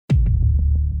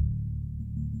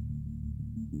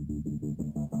Hey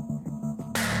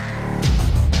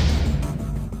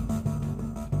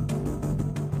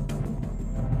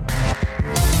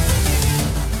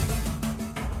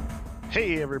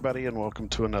everybody, and welcome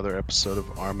to another episode of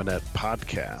ARMAnet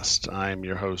Podcast. I'm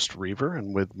your host Reaver,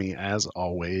 and with me as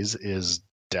always is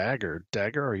Dagger.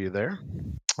 Dagger, are you there?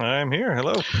 I'm here.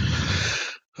 Hello.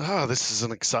 Oh, this is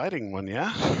an exciting one,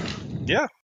 yeah? Yeah.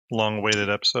 Long-awaited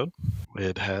episode.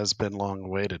 It has been long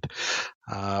awaited.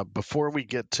 Before we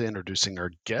get to introducing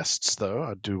our guests, though,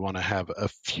 I do want to have a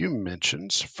few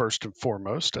mentions. First and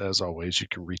foremost, as always, you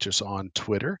can reach us on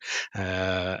Twitter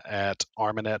at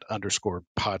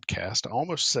ARMAnet_podcast. I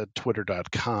almost said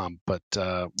twitter.com, but we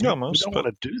don't want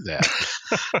to do that.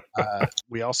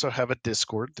 We also have a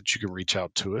Discord that you can reach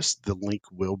out to us. The link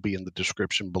will be in the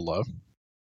description below.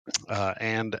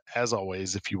 And as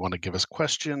always, if you want to give us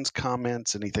questions,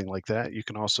 comments, anything like that, you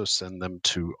can also send them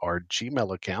to our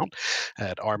Gmail account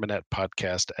at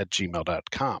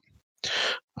armanetpodcast@gmail.com.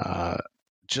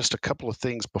 Just a couple of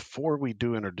things before we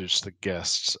do introduce the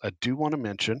guests. I do want to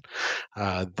mention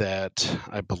that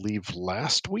I believe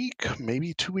last week,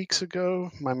 maybe 2 weeks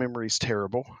ago, my memory's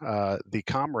terrible,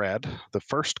 the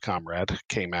first Comrade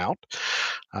came out.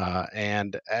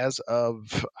 And as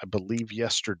of, I believe,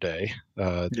 yesterday,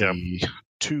 the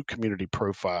two community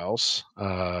profiles,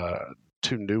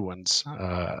 two new ones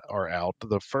are out.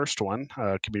 The first one,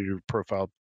 community profile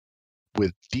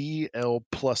with DL++,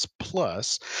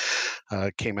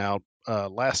 came out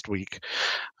last week,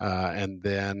 and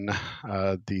then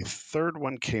the third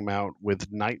one came out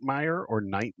with Nightmare.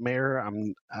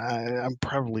 I'm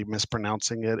probably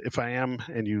mispronouncing it. If I am,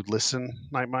 and you listen,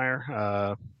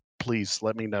 Nightmare, please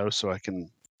let me know so I can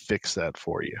fix that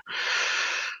for you.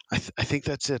 I think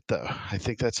that's it, though. I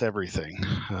think that's everything.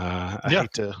 I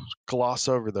hate to gloss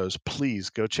over those. Please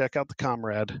go check out the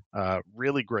Comrade.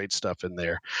 Really great stuff in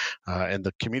there. And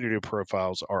the community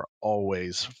profiles are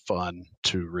always fun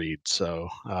to read. So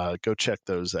go check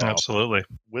those out. Absolutely.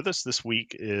 With us this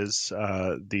week is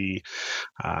the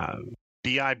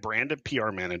BI brand and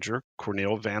PR manager,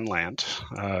 Cornel Van Lant.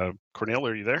 Cornel,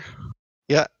 are you there?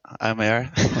 Yeah, I'm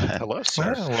here. Hello,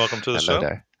 sir. Welcome to the show.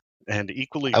 There. And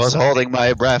equally, I was holding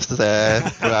my breath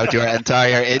throughout your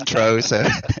entire intro, so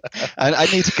I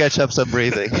need to catch up some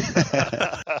breathing.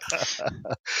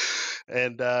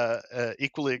 And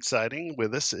equally exciting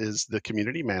with us is the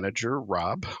community manager,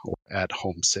 Rob, at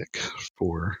Homesick,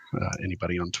 for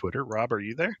anybody on Twitter. Rob, are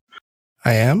you there?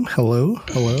 I am. Hello.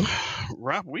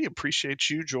 Rob, we appreciate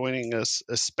you joining us,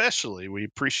 especially. We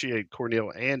appreciate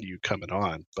Cornel and you coming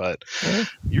on, but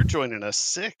you're joining us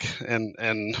sick, and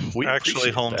we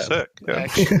actually homesick. Yeah.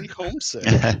 Actually homesick.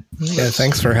 Yeah,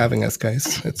 thanks for having us,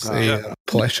 guys. It's a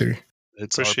pleasure.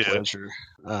 It's our pleasure.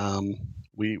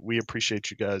 We appreciate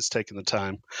you guys taking the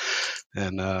time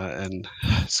and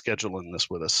scheduling this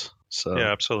with us. So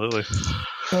yeah, absolutely.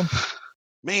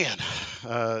 Man,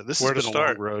 this has been a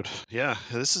long road. Yeah,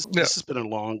 this has been a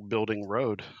long building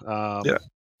road. So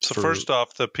first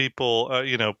off, the people,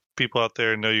 people out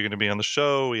there know you're going to be on the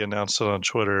show. We announced it on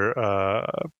Twitter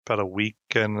about a week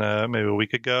and maybe a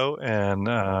week ago, and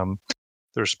the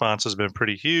response has been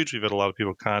pretty huge. We've had a lot of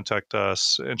people contact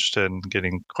us interested in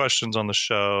getting questions on the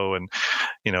show, and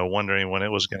wondering when it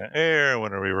was going to air,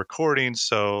 when are we recording.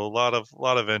 So a lot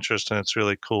of interest, and it's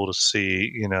really cool to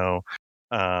see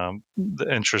the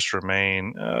interest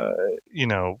remain,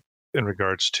 in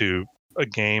regards to a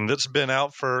game that's been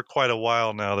out for quite a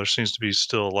while now. There seems to be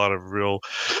still a lot of real,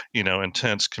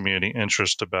 intense community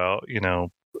interest about,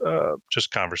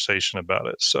 just conversation about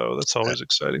it. So that's always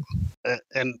exciting.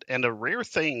 And a rare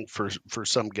thing for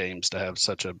some games to have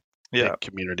such a big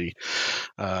community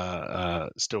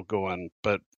still going,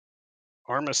 but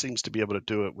Arma seems to be able to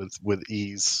do it with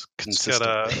ease,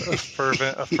 consistently. It's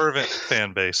got a fervent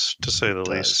fan base, to say the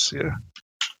least. Yeah.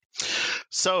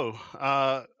 So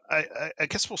I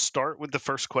guess we'll start with the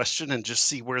first question and just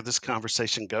see where this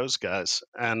conversation goes, guys.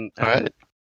 And all right.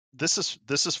 This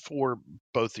is for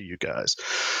both of you guys.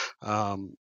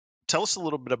 Tell us a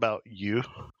little bit about you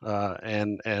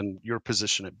and your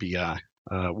position at BI.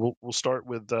 We'll start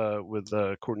with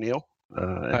Cornel. All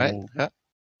right. Yeah.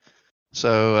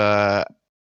 So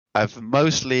I've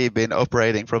mostly been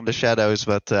operating from the shadows,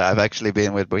 but I've actually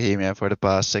been with Bohemia for the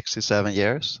past 6 to 7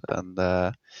 years. And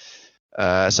so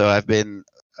I've been,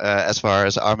 as far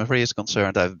as ARMA3 is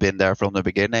concerned, I've been there from the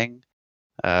beginning.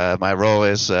 My role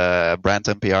is brand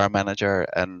and PR manager,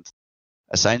 and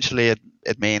essentially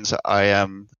it means I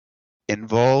am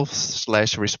involved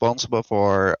 / responsible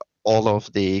for all of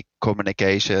the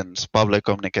communications, public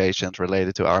communications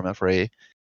related to ARMA3.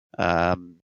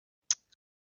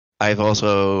 I've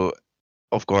also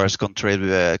of course,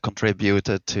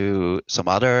 contributed to some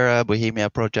other Bohemia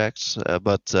projects,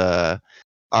 but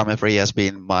ARMA 3 has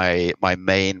been my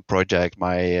main project,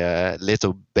 my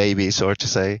little baby, so to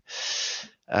say.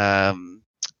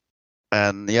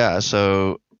 And yeah,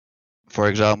 so for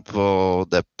example,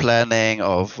 the planning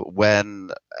of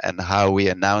when and how we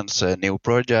announce new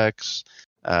projects,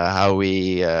 how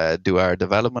we do our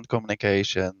development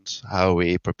communications, how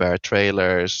we prepare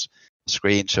trailers,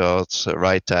 screenshots,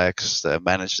 write text,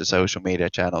 manage the social media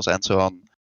channels, and so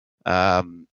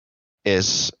on,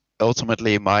 is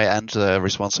ultimately my end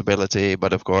responsibility.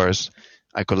 But of course,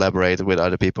 I collaborated with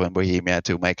other people in Bohemia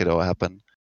to make it all happen.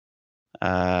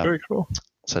 Very cool.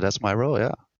 So that's my role,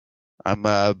 yeah. I'm,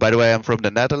 by the way, I'm from the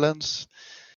Netherlands,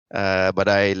 but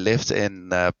I lived in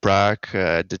Prague,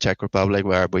 the Czech Republic,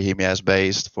 where Bohemia is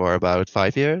based, for about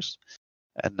 5 years.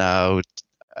 And now,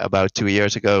 about 2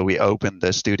 years ago, we opened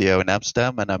the studio in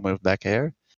Amsterdam, and I moved back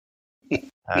here.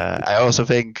 I also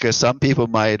think some people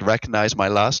might recognize my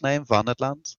last name, Van het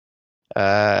Land.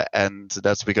 And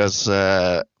that's because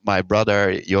my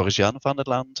brother, Joris-Jan van het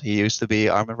Land, he used to be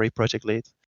ARMA project lead.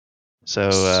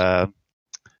 So,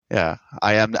 yeah,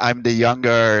 I'm the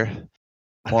younger,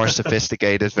 more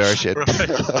sophisticated version of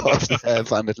the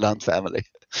Van het Land family.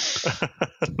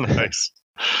 Nice.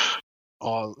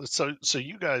 Oh, so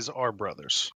you guys are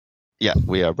brothers. Yeah,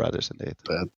 we are brothers indeed.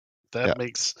 That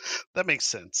makes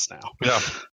sense now.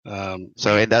 Yeah.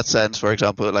 So in that sense, for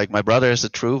example, like my brother is a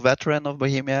true veteran of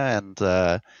Bohemia, and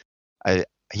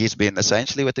he's been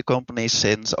essentially with the company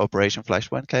since Operation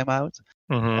Flashpoint came out.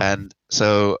 Mm-hmm. And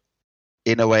so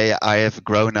in a way, I have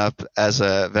grown up as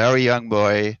a very young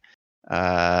boy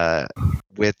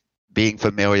with being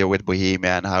familiar with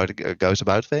Bohemia and how it goes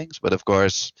about things. But of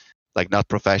course, like not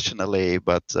professionally,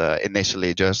 but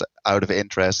initially just out of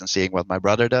interest and seeing what my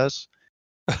brother does.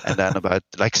 And then about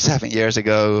like 7 years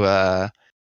ago,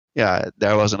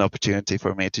 there was an opportunity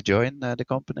for me to join the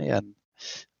company, and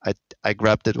I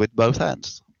grabbed it with both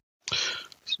hands.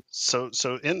 So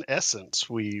in essence,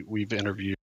 we've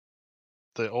interviewed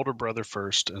the older brother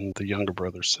first and the younger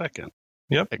brother second.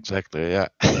 Yep, exactly. Yeah,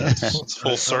 it's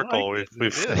full circle.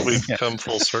 We've come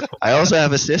full circle. I also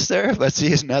have a sister, but she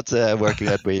is not working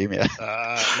at Bohemia.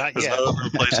 Not There's yet. no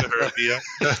replacing her at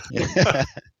BM.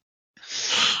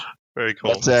 Very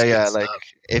cool. But like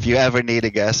if you ever need a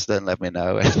guest, then let me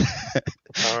know.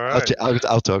 All right.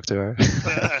 I'll talk to her.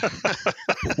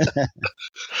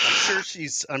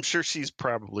 I'm sure she's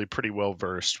probably pretty well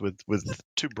versed with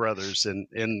two brothers in.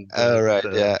 Right.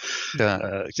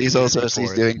 She's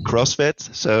doing CrossFit,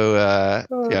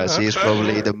 so she's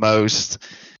probably the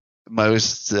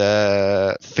most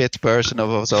fit person of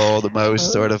us all, the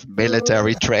most sort of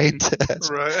military trained.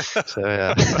 Right. So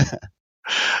yeah.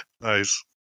 Nice.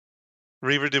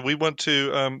 Reaver, did we want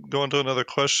to go on to another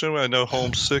question? I know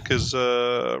Homesick is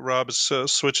Rob is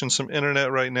switching some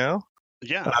internet right now.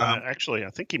 Yeah, actually, I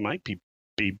think he might be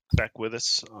back with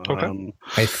us. Okay.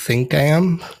 I think I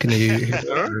am. Can you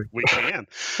hear? We can.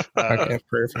 Okay,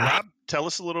 perfect. Rob, tell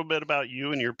us a little bit about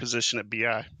you and your position at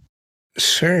BI.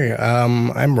 Sure.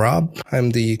 I'm Rob.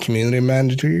 I'm the community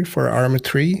manager for ARMA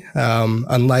 3.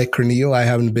 Unlike Cornel, I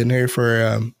haven't been here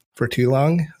for too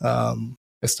long. I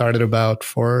started about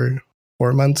 4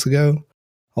 months ago,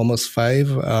 almost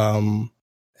 5. And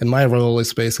my role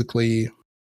is basically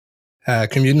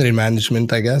community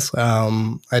management, I guess.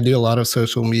 I do a lot of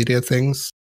social media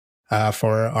things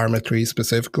for ARMA 3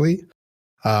 specifically.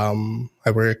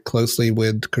 I work closely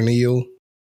with Cornel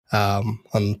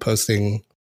on posting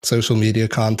social media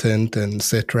content and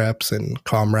sit reps and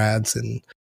comrades and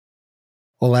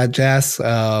all that jazz.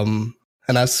 And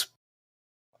that's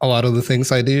a lot of the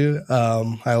things I do.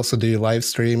 I also do live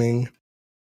streaming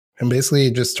and basically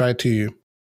just try to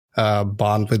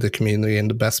bond with the community in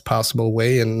the best possible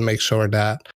way and make sure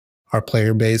that our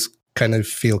player base kind of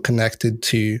feel connected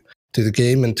to the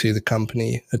game and to the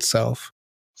company itself.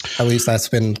 At least that's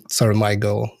been sort of my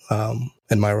goal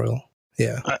in my role.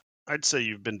 Yeah. I'd say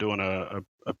you've been doing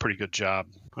a pretty good job,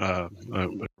 a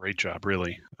great job,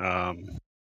 really,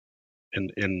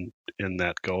 in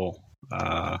that goal.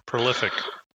 Prolific.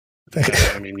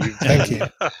 I mean, Thank you.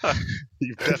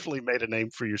 You've definitely made a name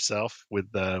for yourself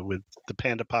with the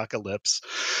Pandapocalypse,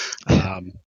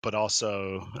 but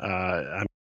also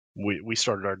we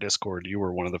started our Discord. You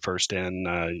were one of the first in.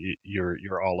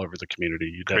 You're all over the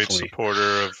community. You Great definitely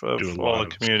supporter of all the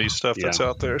community stuff that's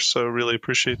out there. So really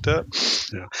appreciate that.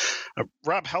 Yeah,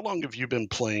 Rob, how long have you been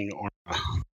playing ARMA?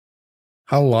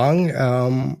 How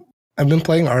long? I've been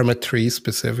playing ARMA 3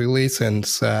 specifically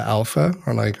since Alpha,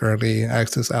 or like early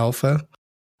access Alpha.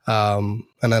 And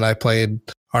then I played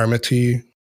ARMA 2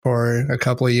 for a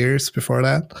couple of years before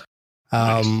that.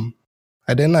 Nice.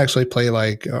 I didn't actually play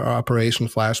like Operation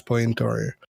Flashpoint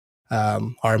or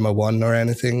Arma 1 or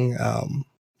anything.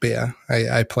 But yeah,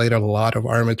 I played a lot of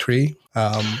Arma 3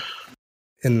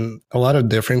 in a lot of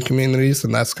different communities,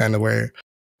 and that's kind of where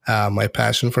my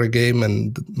passion for the game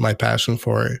and my passion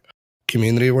for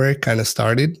community work kind of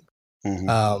started.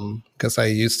 Because I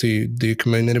used to do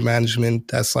community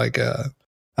management as like a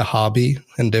hobby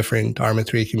in different Arma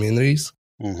 3 communities.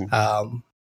 And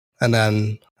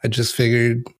then I just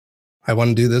figured I want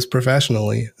to do this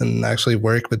professionally and actually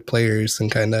work with players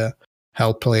and kind of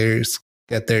help players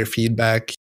get their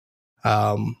feedback,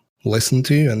 listen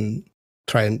to, and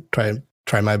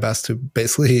try my best to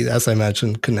basically, as I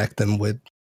mentioned, connect them with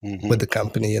the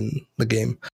company and the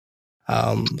game.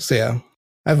 So yeah,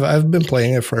 I've been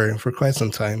playing it for quite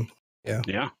some time.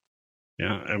 Yeah.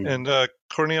 And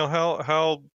Cornel,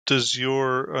 how does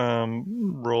your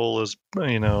role as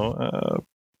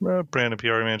brand and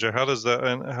PR manager, how does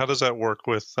that work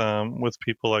with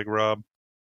people like Rob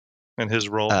and his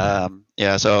role?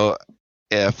 So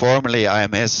formally I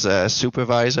am his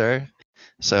supervisor.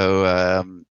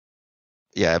 So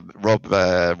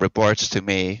Rob reports to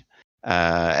me,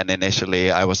 and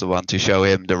initially I was the one to show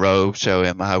him the ropes, show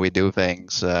him how we do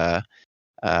things, and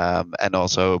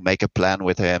also make a plan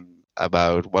with him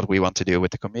about what we want to do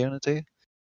with the community.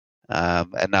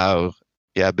 And now,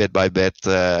 bit by bit,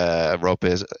 Rob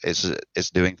is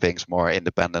doing things more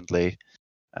independently.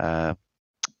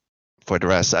 For the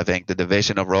rest, I think the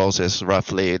division of roles is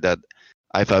roughly that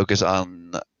I focus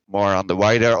more on the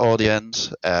wider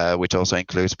audience, which also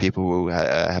includes people who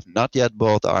have not yet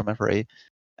bought Arma 3.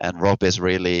 And Rob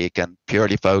can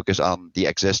purely focus on the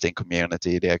existing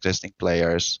community, the existing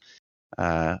players,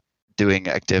 doing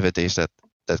activities that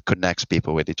connects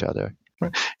people with each other.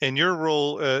 And your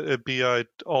role at BI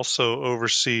also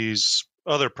oversees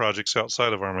other projects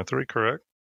outside of Arma 3, correct?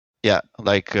 Yeah,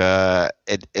 like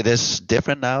it is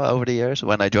different now over the years.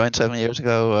 When I joined 7 years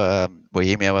ago,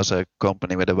 Bohemia was a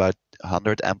company with about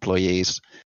 100 employees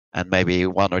and maybe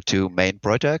one or two main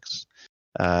projects.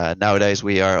 Nowadays,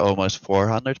 we are almost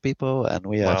 400 people, and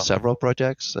we have several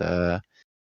projects.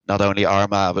 Not only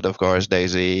Arma, but of course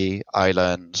DayZ,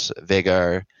 Islands,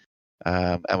 Vigor,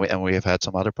 and we have had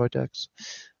some other projects.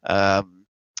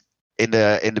 In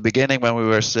the beginning, when we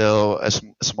were still a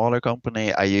smaller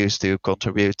company, I used to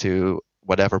contribute to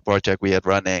whatever project we had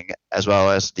running, as well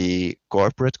as the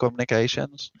corporate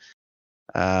communications.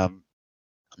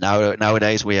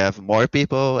 Nowadays, we have more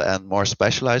people and more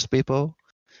specialized people.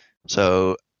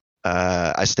 So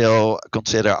I still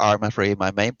consider Arma 3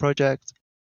 my main project,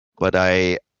 but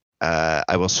I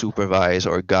will supervise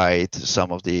or guide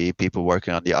some of the people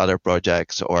working on the other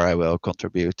projects, or I will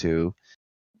contribute to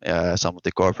some of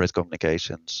the corporate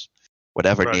communications,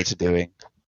 whatever it needs doing.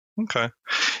 Okay.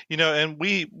 And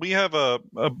we have a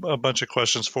bunch of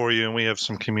questions for you, and we have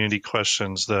some community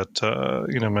questions that,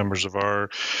 members of our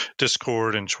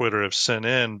Discord and Twitter have sent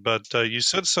in. But you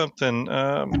said something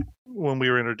when we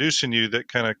were introducing you that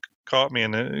kind of caught me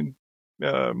and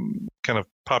kind of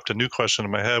popped a new question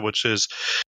in my head, which is,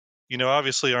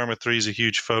 obviously Arma 3 is a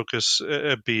huge focus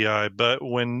at BI, but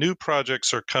when new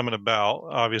projects are coming about,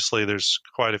 obviously there's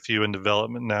quite a few in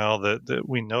development now that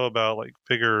we know about, like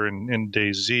Vigor and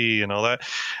DayZ and all that.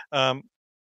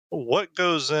 What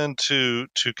goes into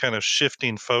kind of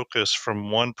shifting focus from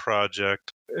one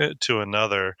project to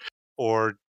another,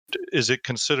 or is it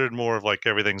considered more of like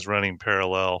everything's running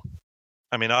parallel?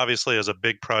 I mean, obviously, as a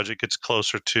big project gets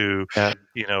closer to,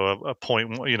 a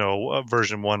point, a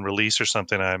version 1 release or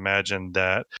something, I imagine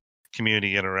that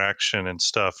community interaction and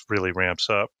stuff really ramps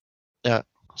up. Yeah.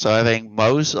 So I think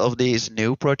most of these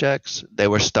new projects, they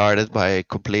were started by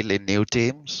completely new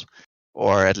teams,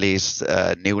 or at least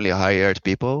newly hired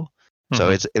people. So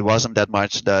it wasn't that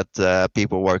much that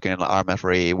people working on Arma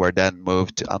 3 were then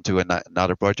moved onto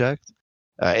another project.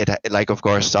 Of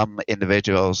course, some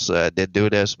individuals did do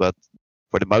this, but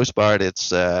for the most part,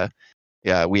 it's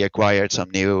we acquired some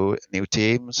new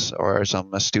teams or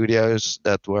some studios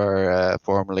that were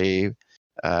formerly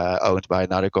owned by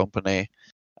another company,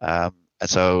 and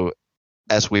so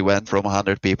as we went from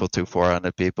 100 people to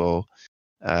 400 people,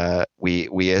 we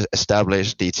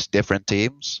established these different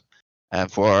teams, and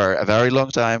for a very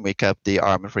long time we kept the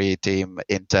Arma 3 team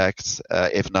intact,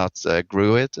 if not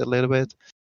grew it a little bit.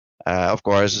 Of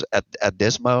course, at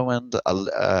this moment,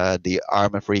 the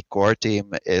Arma 3 core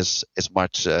team is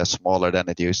much smaller than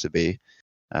it used to be,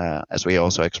 as we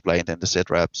also explained in the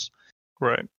sit reps.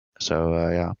 Right. So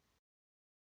yeah.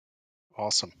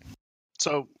 Awesome.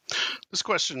 So this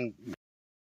question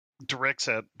directs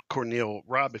at Cornel.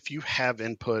 Rob, if you have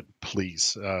input,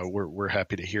 please, we're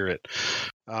happy to hear it.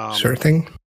 Sure thing.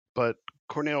 But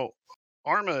Cornel,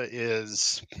 Arma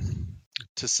is,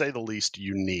 to say the least,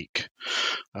 unique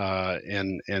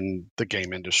in the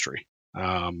game industry.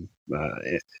 What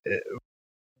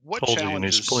Holds a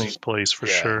unique challenges? place for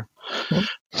Yeah. sure.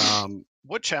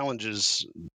 What challenges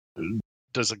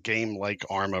does a game like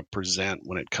Arma present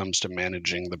when it comes to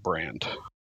managing the brand?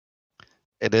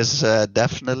 It is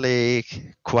definitely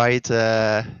quite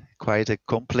a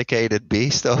complicated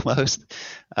beast almost.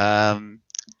 Well,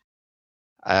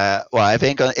 I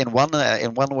think in one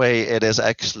way it is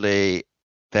actually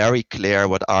very clear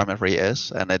what ARMAnet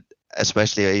is, and it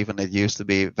especially even it used to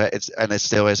be, and it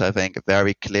still is, I think,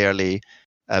 very clearly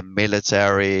a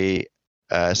military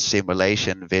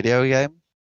simulation video game.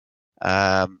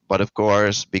 But of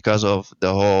course, because of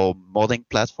the whole modding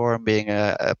platform being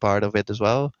a part of it as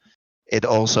well, it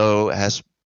also has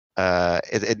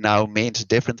it now means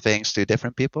different things to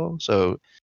different people. So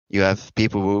you have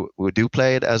people who do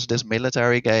play it as this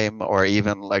military game or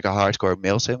even like a hardcore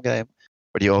milsim game,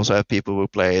 but you also have people who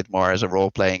play it more as a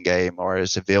role-playing game or a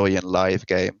civilian live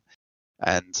game.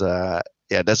 And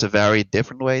yeah, that's a very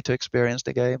different way to experience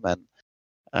the game, and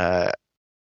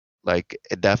like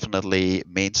it definitely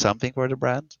means something for the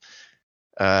brand.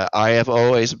 I have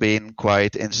always been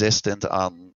quite insistent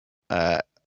on,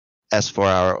 as for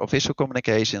our official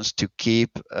communications, to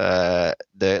keep the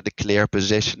clear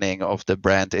positioning of the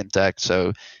brand intact.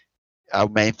 So our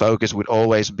main focus would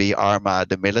always be Arma,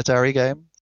 the military game.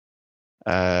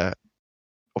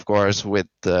 Of course, with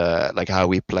like how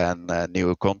we plan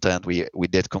new content, we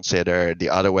did consider the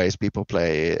other ways people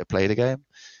play the game.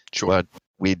 Sure. But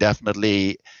we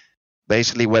definitely,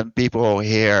 basically, when people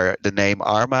hear the name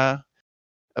Arma,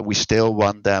 we still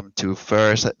want them to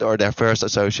their first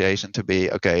association to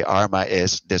be, okay, Arma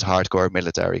is this hardcore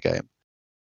military game.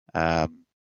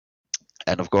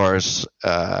 And of course,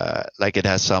 like it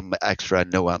has some extra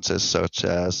nuances, such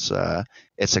as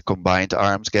it's a combined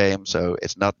arms game, so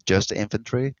it's not just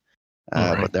infantry,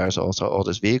 but there's also all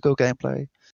this vehicle gameplay.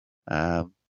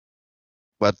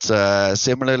 But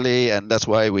similarly, and that's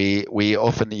why we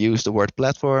often use the word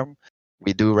platform,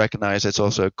 we do recognize it's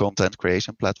also a content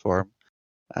creation platform.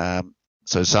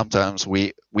 So sometimes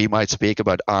we might speak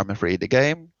about Arma 3 the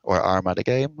game or Arma the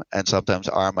game, and sometimes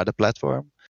Arma the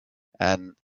platform.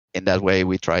 And in that way,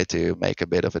 we try to make a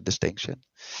bit of a distinction.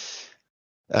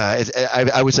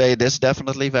 I would say it is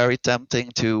definitely very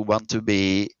tempting to want to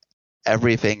be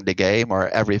everything the game or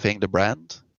everything the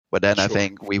brand, but then I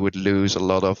think we would lose a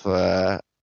lot of a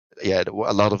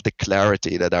lot of the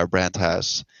clarity that our brand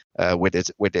has with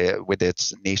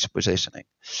its niche positioning.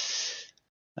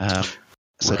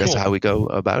 So that's how we go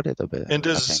about it a bit. And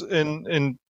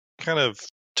in kind of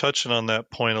touching on that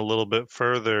point a little bit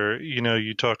further,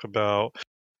 you talk about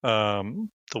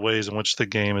the ways in which the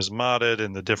game is modded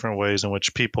and the different ways in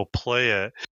which people play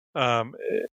it.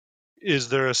 Is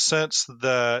there a sense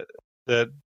that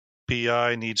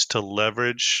BI needs to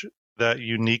leverage that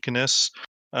uniqueness?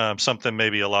 Something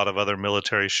maybe a lot of other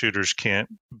military shooters can't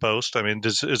boast. I mean,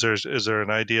 is there an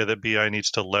idea that BI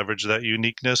needs to leverage that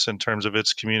uniqueness in terms of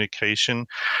its communication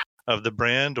of the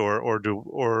brand,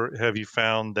 or have you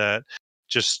found that,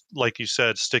 just like you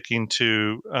said, sticking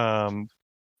to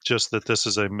just that this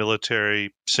is a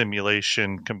military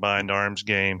simulation combined arms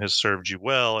game has served you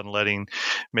well, and letting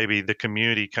maybe the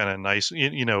community kind of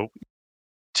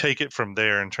take it from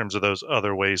there in terms of those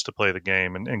other ways to play the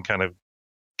game, and kind of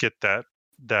get that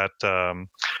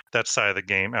side of the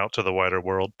game out to the wider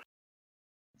world?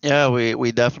 Yeah,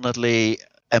 we definitely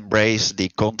embrace the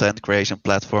content creation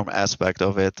platform aspect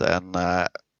of it, and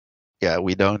yeah,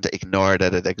 we don't ignore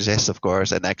that it exists, of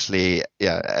course, and actually,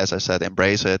 yeah, as I said,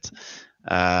 embrace it.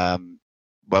 But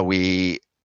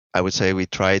I would say we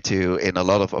try to, in a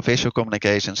lot of official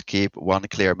communications, keep one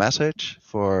clear message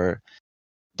for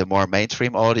the more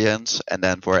mainstream audience, and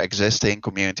then for existing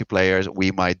community players,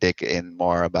 we might dig in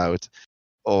more about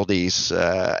all these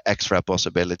extra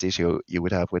possibilities you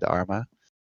would have with Arma.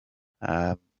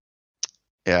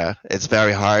 Yeah, it's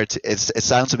very hard. It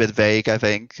sounds a bit vague, I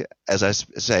think, as I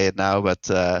say it now, but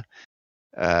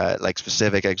like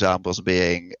specific examples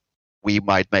being, we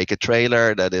might make a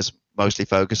trailer that is mostly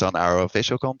focused on our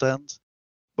official content,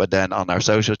 but then on our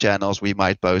social channels, we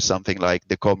might post something like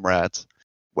the Comrade,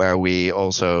 where we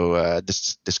also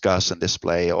discuss and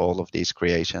display all of these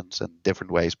creations and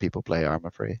different ways people play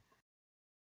Arma 3.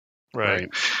 Right.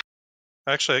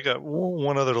 Actually, I got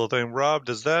one other little thing. Rob,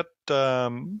 does that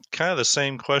kind of the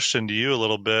same question to you a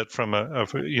little bit from a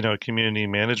community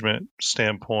management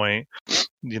standpoint?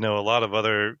 A lot of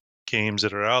other games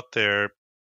that are out there,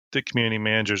 the community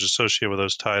managers associated with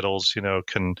those titles,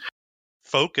 can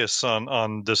focus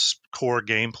on this core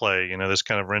gameplay, this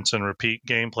kind of rinse and repeat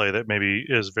gameplay that maybe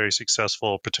is very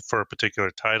successful for a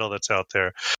particular title that's out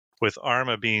there. With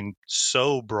ARMA being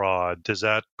so broad, does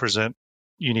that present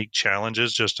unique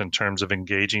challenges just in terms of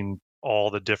engaging all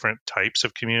the different types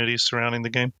of communities surrounding the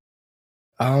game?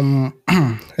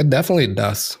 It definitely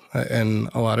does in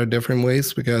a lot of different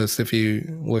ways, because if you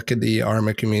look at the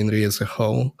ARMA community as a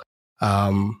whole,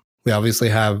 we obviously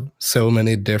have so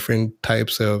many different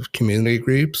types of community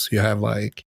groups. You have,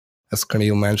 like, as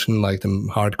Cornel mentioned, like the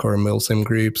hardcore milsim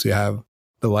groups. You have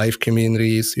the life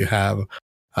communities. You have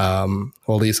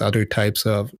all these other types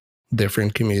of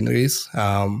different communities.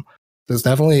 There's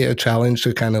definitely a challenge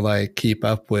to kind of like keep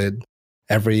up with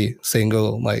every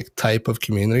single like type of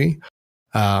community.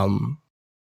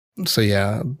 So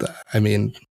yeah, I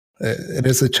mean, it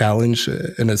is a challenge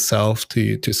in itself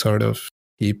to sort of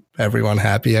keep everyone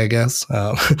happy, I guess.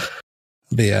 But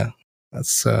yeah,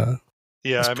 that's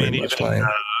yeah. I mean, even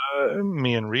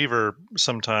me and Reaver,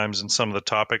 sometimes in some of the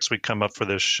topics we come up for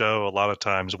this show, a lot of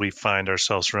times we find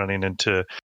ourselves running into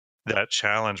that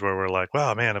challenge where we're like,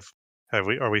 wow, man,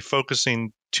 are we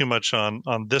focusing too much on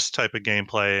this type of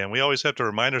gameplay? And we always have to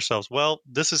remind ourselves, well,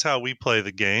 this is how we play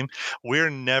the game. We're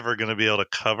never going to be able to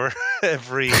cover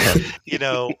every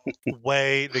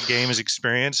way the game is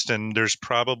experienced, and there's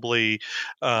probably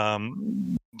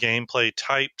gameplay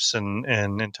types and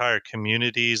entire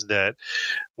communities that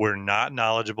we're not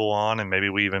knowledgeable on, and maybe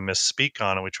we even misspeak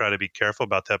on, and we try to be careful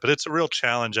about that. But it's a real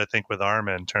challenge, I think, with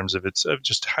ARMA in terms of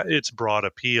its broad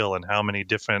appeal and how many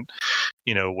different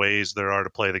ways there are to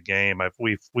play the game.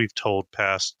 We've told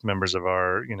past members of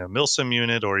our milsim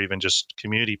unit, or even just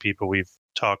community people we've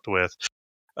talked with,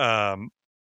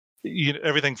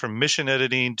 everything from mission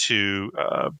editing to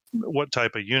what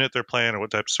type of unit they're playing or what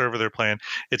type of server they're playing.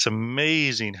 It's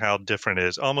amazing how different it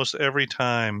is. Almost every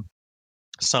time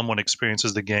someone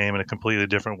experiences the game in a completely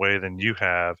different way than you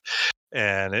have.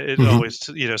 And it always,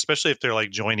 especially if they're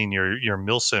like joining your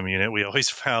milsim unit, we always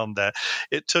found that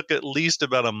it took at least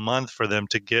about a month for them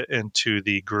to get into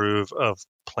the groove of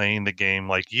playing the game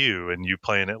like you, and you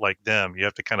playing it like them. You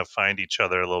have to kind of find each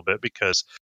other a little bit, because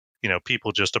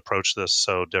people just approach this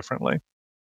so differently.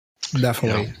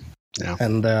 Definitely. Yeah.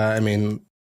 And I mean,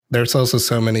 there's also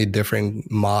so many different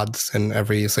mods in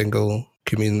every single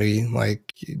community.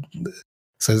 Like,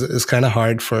 so it's kind of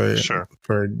hard for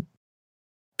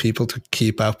people to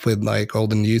keep up with like all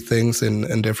the new things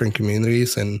in different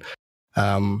communities. And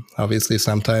obviously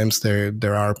sometimes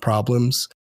there are problems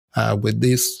with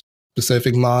these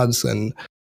specific mods. And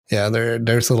yeah,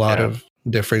 there's a lot of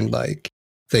different like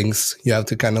things you have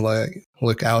to kind of like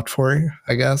look out for,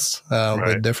 I guess,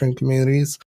 with different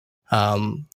communities.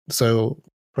 So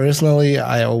personally,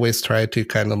 I always try to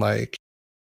kind of like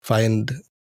find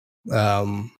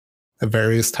a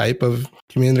various type of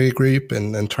community group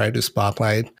and try to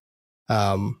spotlight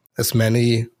as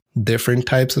many different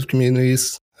types of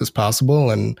communities as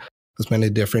possible, and as many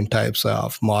different types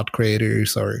of mod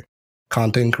creators or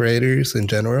content creators in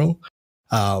general.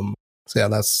 So yeah,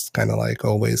 that's kind of like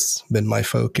always been my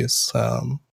focus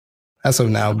as of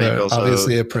now, but also,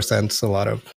 obviously it presents a lot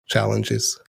of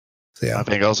challenges. So yeah. I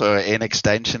think also in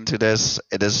extension to this,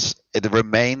 it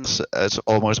remains as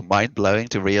almost mind-blowing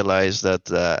to realize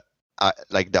that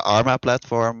like the ARMA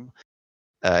platform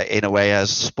in a way has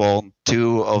spawned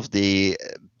two of the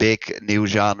big new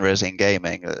genres in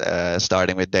gaming,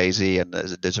 starting with DayZ and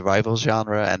the survival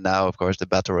genre, and now of course the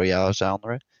battle royale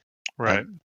genre. Right.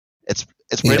 And it's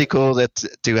pretty cool that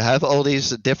to have all these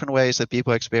different ways that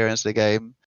people experience the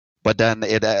game, but then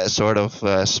it sort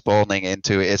of spawning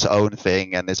into its own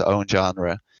thing and its own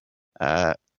genre.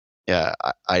 I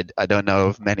don't know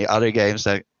of many other games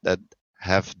that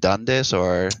have done this,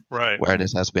 or where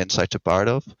this has been such a part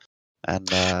of. And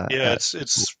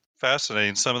it's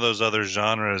fascinating. Some of those other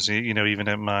genres, even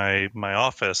at my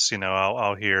office,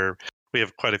 I'll hear, we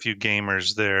have quite a few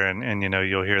gamers there, and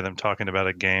you'll hear them talking about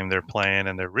a game they're playing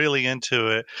and they're really into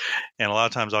it. And a lot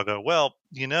of times I'll go, well,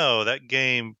 that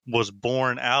game was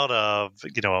born out of,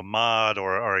 a mod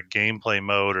or a gameplay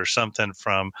mode or something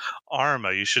from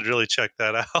ARMA. You should really check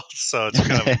that out. So it's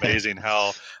kind of amazing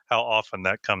how often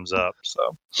that comes up.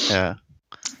 So yeah,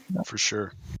 for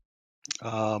sure.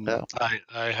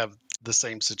 I have the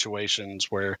same situations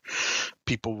where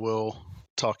people will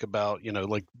talk about,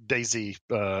 like DayZ,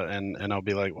 and I'll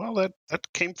be like, well, that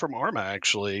came from ARMA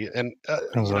actually, and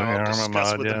I'll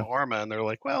discuss with them ARMA, and they're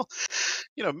like, well,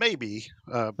 maybe,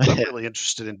 but I'm really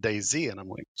interested in DayZ, and I'm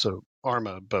like, so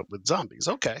ARMA but with zombies,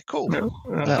 okay, cool.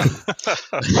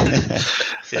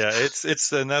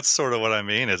 It's and that's sort of what I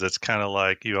mean, is it's kind of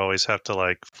like you always have to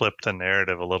like flip the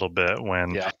narrative a little bit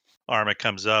when ARMA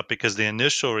comes up, because the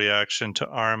initial reaction to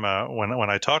ARMA when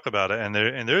I talk about it, and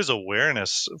there's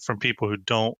awareness from people who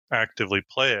don't actively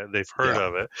play it, they've heard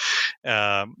of it,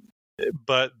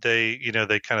 but they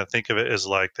kind of think of it as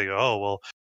like, they go, oh well,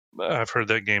 I've heard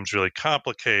that game's really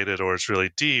complicated, or it's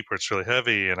really deep, or it's really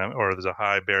heavy, or there's a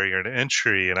high barrier to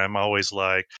entry, and I'm always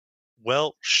like,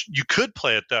 well, you could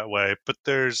play it that way, but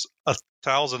there's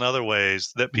 1,000 other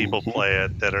ways that people play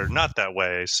it that are not that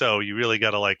way. So you really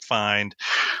got to like find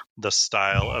the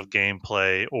style of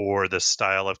gameplay or the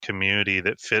style of community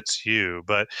that fits you.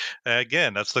 But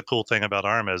again, that's the cool thing about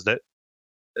ARMA, is that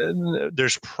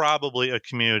there's probably a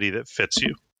community that fits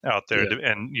you out there,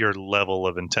 and your level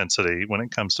of intensity when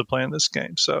it comes to playing this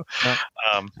game. So,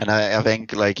 and I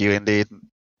think, like you indeed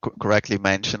correctly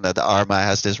mentioned, that ARMA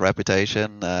has this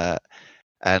reputation,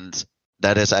 and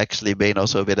that has actually been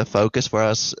also a bit of focus for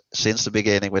us since the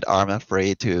beginning with ARMA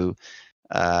 3 to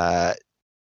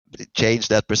change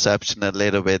that perception a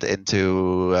little bit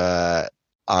into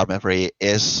ARMA 3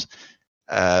 is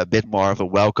a bit more of a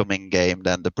welcoming game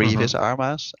than the previous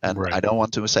ARMAs. And I don't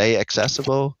want to say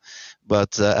accessible,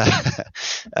 but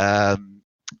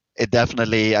it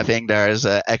definitely, I think there's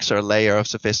an extra layer of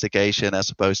sophistication as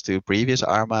opposed to previous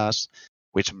ARMAs,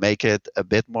 which make it a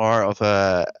bit more of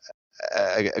a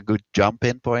good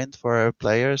jump-in point for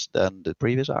players than the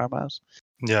previous ARMAs.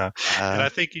 Yeah, and I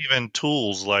think even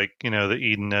tools like the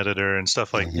Eden editor and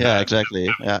stuff like that. Yeah, exactly.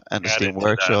 Yeah, and the Steam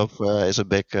Workshop is a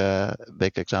big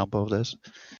example of this.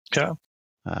 Yeah.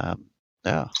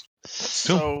 Yeah.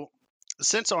 So,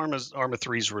 since ARMA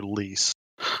 3's release,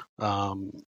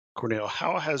 Cornel,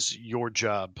 how has your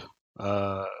job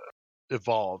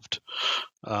evolved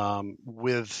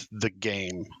with the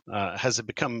game? Has it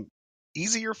become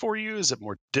easier for you? Is it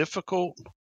more difficult?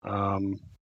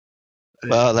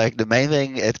 Well, like the main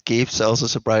thing, it keeps also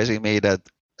surprising me that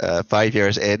 5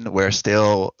 years in, we're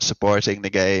still supporting the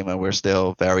game and we're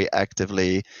still very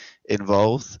actively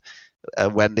involved.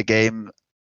 When the game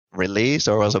released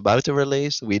or was about to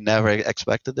release, we never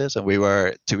expected this, and we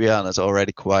were, to be honest,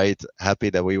 already quite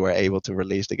happy that we were able to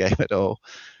release the game at all.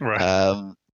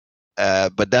 Right.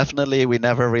 But definitely, we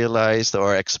never realized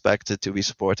or expected to be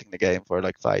supporting the game for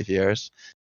like 5 years.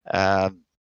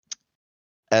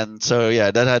 And so,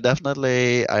 yeah, that had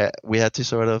definitely, we had to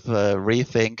sort of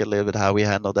rethink a little bit how we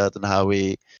handled that and how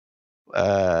we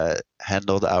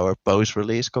handled our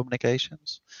post-release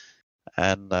communications.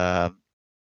 And I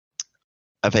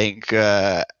think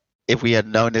if we had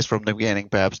known this from the beginning,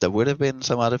 perhaps there would have been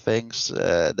some other things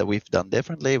that we've done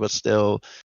differently. But still,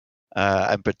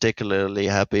 I'm particularly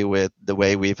happy with the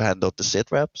way we've handled the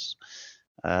sit reps,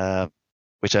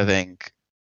 which I think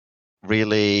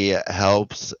really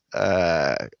helps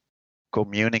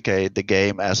communicate the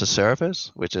game as a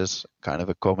service, which is kind of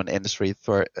a common industry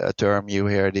term you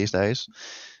hear these days.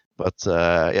 But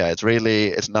yeah,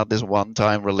 it's not this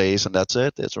one-time release and that's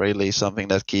it. It's really something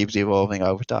that keeps evolving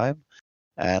over time,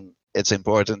 and it's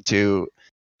important to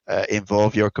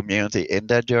involve your community in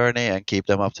that journey and keep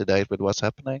them up to date with what's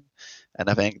happening. And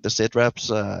I think the sit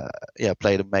reps,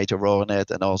 played a major role in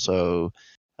it, and also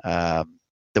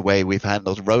the way we've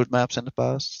handled roadmaps in the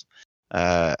past.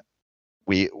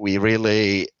 We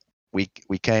really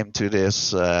came to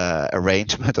this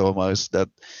arrangement almost that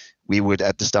we would,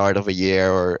 at the start of a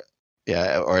year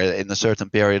or in a certain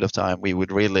period of time, we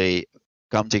would really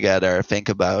come together, think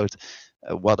about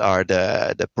what are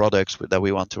the products that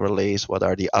we want to release, what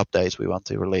are the updates we want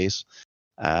to release,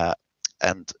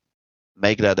 and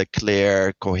make that a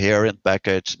clear, coherent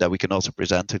package that we can also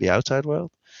present to the outside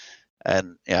world.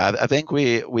 And yeah, I think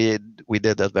we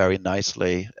did that very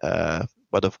nicely.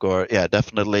 But of course, yeah,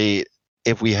 definitely,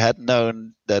 if we had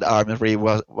known that ARMA 3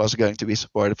 was going to be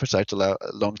supported for such a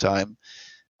long time,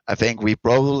 I think we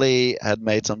probably had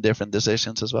made some different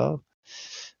decisions as well.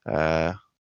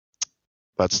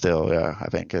 But still, yeah, I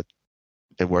think it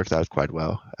worked out quite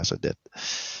well as it did.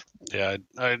 Yeah,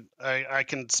 I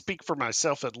can speak for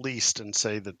myself at least and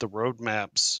say that the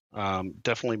roadmaps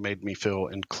definitely made me feel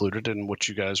included in what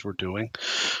you guys were doing,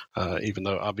 even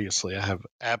though obviously I have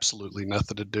absolutely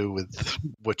nothing to do with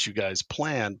what you guys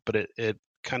planned, but it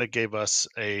kind of gave us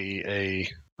a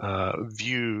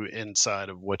view inside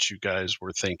of what you guys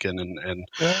were thinking. And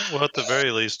well, at the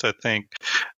very least, I think,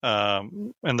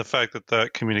 and the fact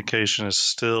that communication is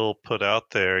still put out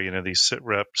there, these sit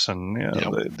reps and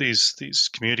these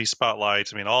community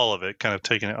spotlights, I mean, all of it, kind of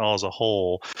taking it all as a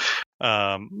whole,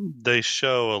 they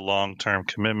show a long-term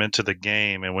commitment to the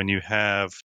game. And when you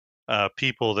have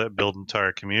people that build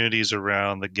entire communities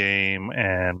around the game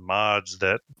and mods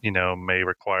that may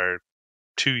require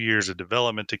 2 years of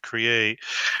development to create,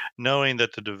 knowing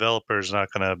that the developer is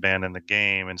not going to abandon the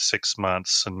game in 6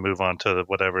 months and move on to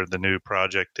whatever the new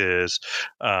project is.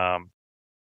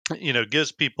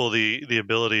 Gives people the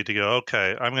ability to go,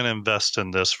 okay, I'm going to invest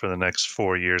in this for the next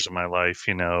 4 years of my life,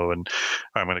 and I'm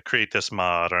going to create this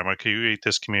mod, or I'm going to create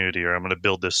this community, or I'm going to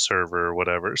build this server or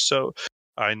whatever. So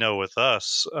I know with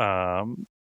us,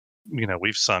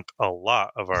 we've sunk a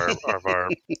lot of our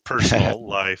personal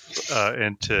life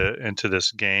into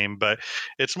this game, but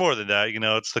it's more than that.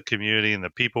 It's the community and the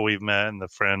people we've met and the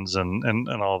friends and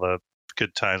all the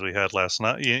good times we had last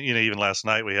night. Even last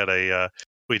night we had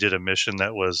we did a mission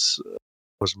that was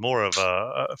more of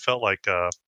felt like a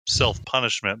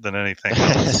self-punishment than anything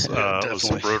else. It was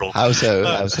brutal. How so?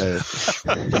 It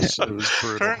was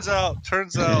brutal.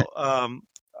 Turns out,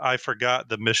 I forgot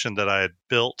the mission that I had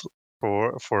built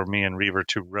for me and Reaver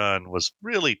to run was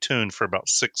really tuned for about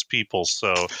 6 people.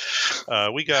 So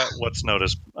we got what's known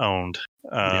as owned.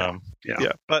 Yeah.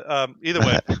 But either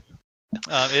way,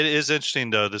 it is interesting,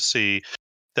 though, to see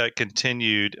that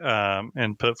continued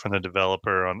input from the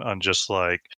developer on just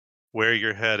like where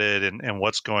you're headed and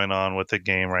what's going on with the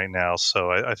game right now.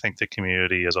 So I think the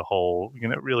community as a whole,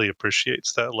 really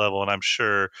appreciates that level. And I'm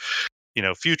sure,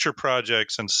 future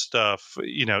projects and stuff,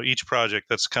 each project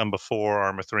that's come before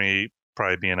Arma 3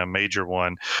 probably being a major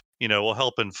one, will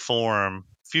help inform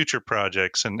future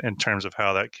projects in terms of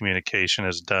how that communication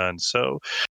is done. So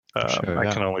I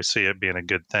can only see it being a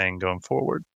good thing going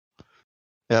forward.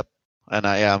 Yep. And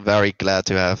I am very glad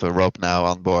to have Rob now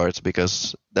on board,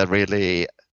 because that really,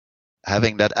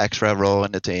 having that extra role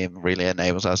in the team really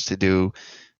enables us to do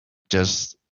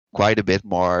just quite a bit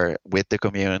more with the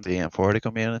community and for the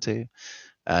community.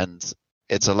 And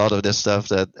it's a lot of this stuff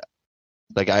that,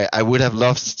 like, I would have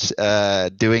loved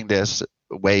doing this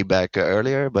way back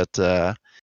earlier, but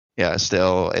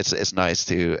still it's nice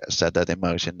to set that in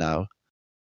motion now.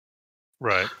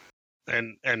 Right.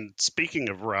 And speaking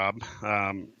of Rob,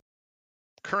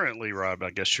 currently, Rob, I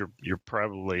guess you're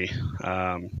probably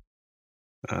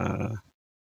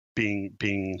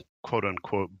being quote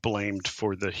unquote blamed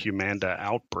for the Humanda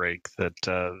outbreak that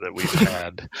we've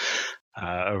had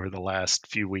over the last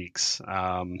few weeks.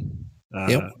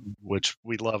 Which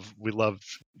we love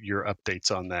your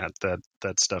updates on that.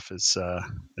 That stuff is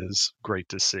great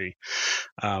to see.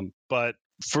 But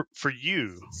for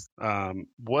you,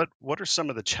 what are some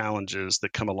of the challenges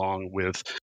that come along with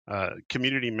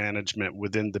community management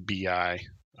within the BI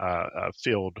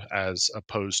field as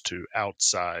opposed to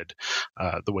outside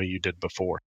the way you did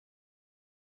before?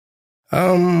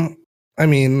 I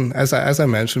mean, as I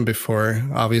mentioned before,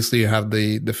 obviously you have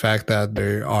the fact that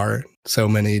there are so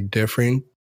many different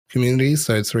communities,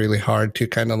 so it's really hard to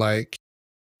kind of like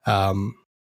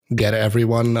get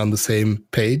everyone on the same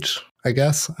page, I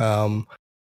guess,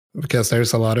 because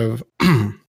there's a lot of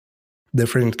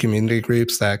different community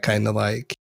groups that kind of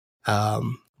like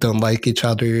don't like each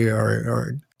other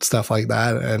or stuff like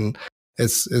that, and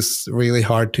it's really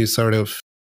hard to sort of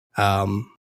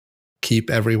keep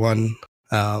everyone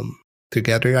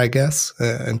together, I guess,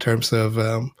 in terms of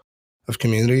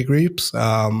community groups.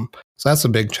 So that's a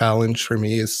big challenge for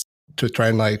me, is to try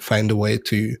and like find a way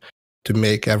to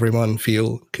make everyone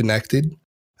feel connected,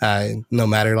 no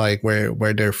matter like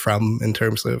where they're from in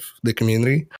terms of the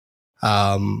community.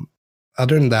 Other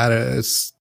than that,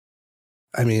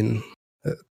 I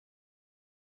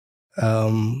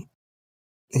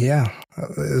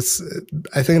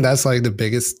think that's like the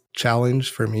biggest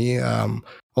challenge for me.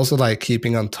 Also, like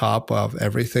keeping on top of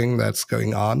everything that's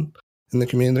going on in the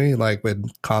community, like with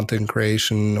content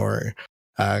creation or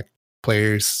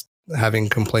players having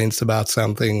complaints about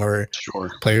something, or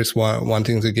players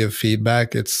wanting to give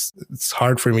feedback. It's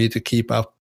hard for me to keep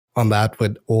up on that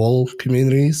with all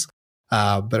communities.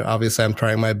 But obviously, I'm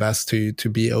trying my best to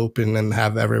be open and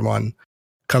have everyone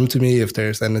come to me if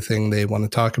there's anything they want to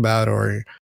talk about or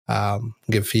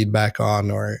give feedback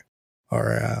on, or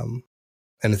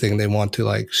anything they want to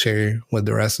like share with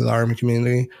the rest of the ARMA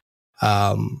community.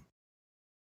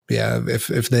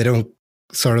 If they don't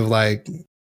sort of like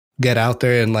get out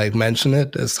there and like mention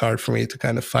it, it's hard for me to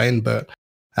kind of find. But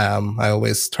I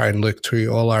always try and look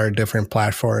through all our different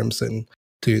platforms and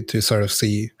to sort of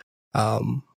see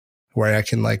where I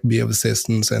can like be of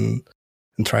assistance and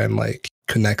try and like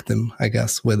connect them, I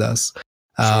guess, with us.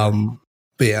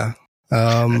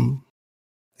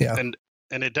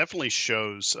 And it definitely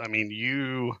shows. I mean,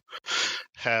 you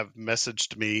have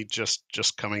messaged me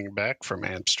just coming back from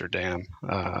Amsterdam,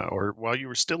 or while you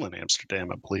were still in Amsterdam,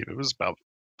 I believe it was about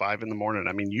 5 a.m.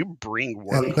 I mean, you bring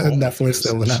work home. Definitely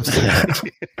still in Amsterdam.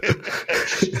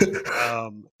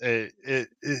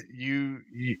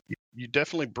 You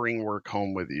definitely bring work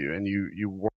home with you, and you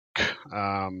work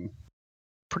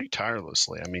pretty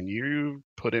tirelessly. I mean, you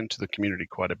put into the community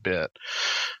quite a bit,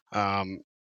 and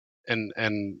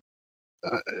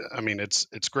I mean,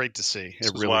 it's great to see.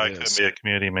 This It is really why I is. couldn't be a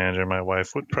community manager. My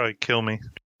wife would probably kill me.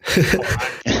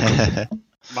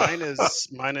 Mine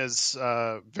is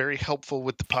very helpful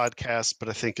with the podcast, but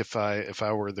I think if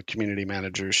I were the community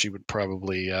manager, she would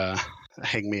probably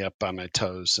hang me up by my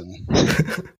toes and.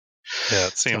 Yeah,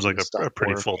 it seems like a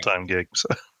pretty full-time gig. So.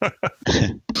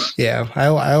 Yeah,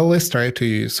 I always try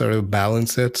to sort of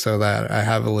balance it so that I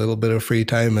have a little bit of free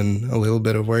time and a little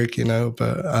bit of work,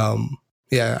 But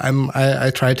yeah,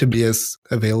 I try to be as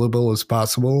available as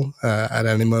possible at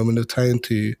any moment of time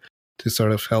to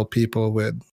sort of help people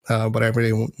with whatever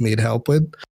they need help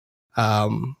with.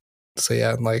 So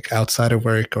yeah, like outside of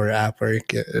work or at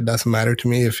work, it doesn't matter to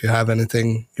me. If you have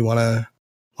anything you wanna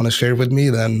share with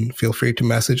me, then feel free to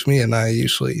message me, and I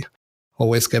usually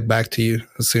always get back to you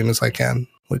as soon as I can,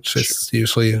 which is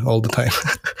usually all the time.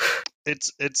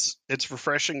 It's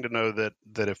refreshing to know that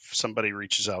if somebody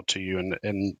reaches out to you,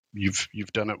 and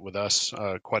you've done it with us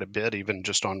quite a bit, even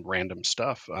just on random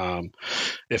stuff.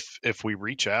 If we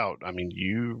reach out, I mean,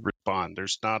 you respond.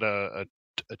 There's not a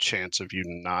chance of you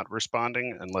not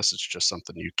responding unless it's just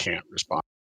something you can't respond,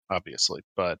 obviously.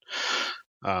 But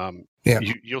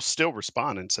you'll still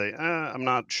respond and say, I'm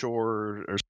not sure,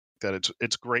 or that.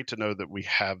 It's great to know that we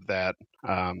have that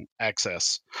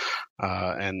access,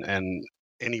 and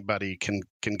anybody can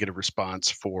get a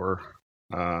response for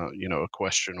a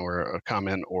question or a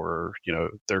comment or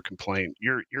their complaint.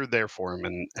 You're there for them,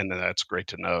 and that's great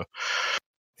to know.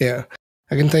 Yeah,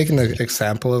 I can take an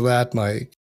example of that.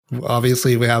 Like,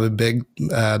 obviously, we have a big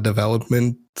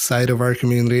development side of our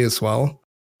community as well.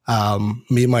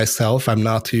 Me myself, I'm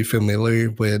not too familiar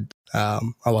with a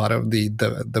lot of the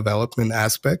development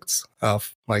aspects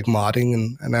of like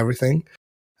modding and everything.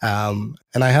 And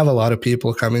I have a lot of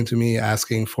people coming to me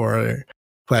asking for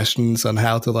questions on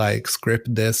how to like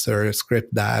script this or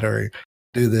script that or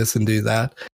do this and do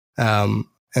that. And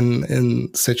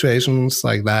in situations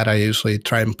like that, I usually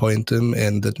try and point them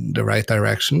in the right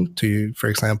direction to, for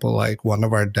example, like one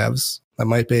of our devs that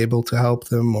might be able to help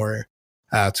them, or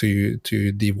to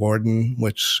the warden,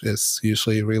 which is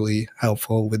usually really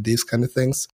helpful with these kind of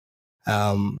things.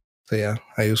 So yeah,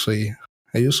 I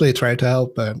usually try to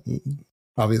help, but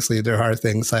obviously there are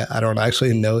things I don't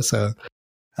actually know. So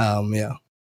yeah.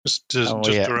 Just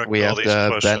direct all these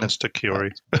questions to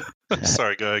Kiori.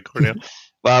 Sorry, go ahead, Cornel.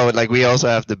 Well, like we also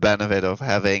have the benefit of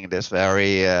having this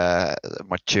very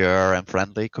mature and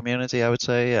friendly community, I would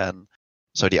say, and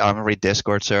so the Armory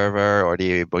Discord server or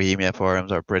the Bohemia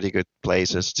forums are pretty good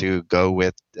places to go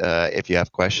with if you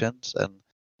have questions. And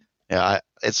yeah,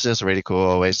 it's just really cool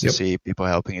always to see people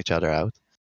helping each other out.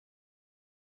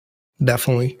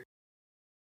 Definitely.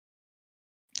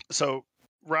 So,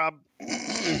 Rob,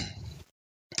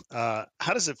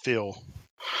 how does it feel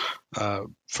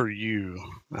for you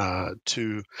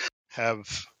to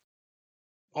have,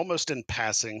 almost in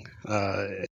passing,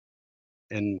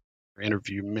 in your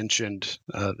interview, mentioned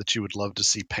that you would love to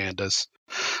see pandas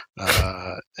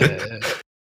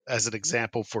as an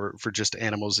example for just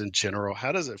animals in general?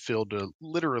 How does it feel to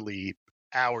literally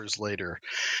hours later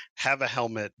have a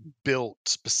helmet built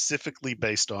specifically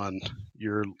based on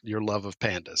your love of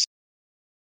pandas?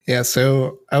 Yeah,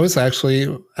 so I was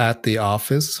actually at the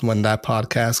office when that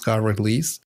podcast got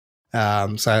released.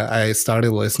 So I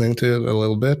started listening to it a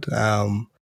little bit.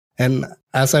 And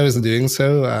as I was doing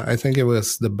so, I think it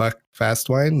was the Buck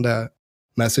Fastwine that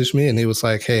messaged me, and he was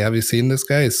like, "Hey, have you seen this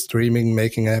guy? He's streaming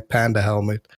making a panda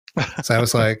helmet." So I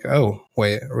was like, "Oh,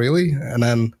 wait, really?" And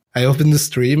then I opened the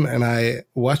stream and I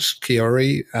watched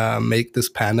Kiori make this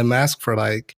panda mask for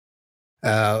like,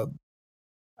 I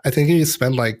think he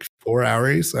spent like 4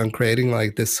 hours on creating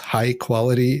like this high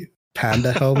quality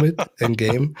panda helmet in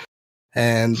game.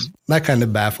 And that kind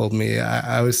of baffled me.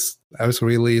 I was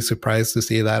really surprised to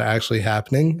see that actually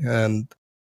happening. And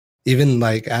even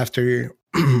like after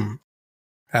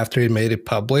he made it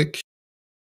public,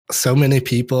 so many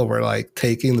people were like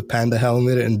taking the panda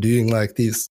helmet and doing like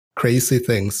these crazy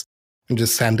things and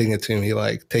just sending it to me,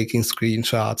 like taking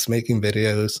screenshots, making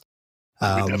videos.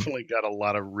 We definitely got a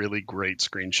lot of really great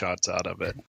screenshots out of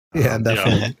it. Yeah,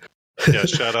 definitely. Yeah,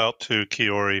 shout out to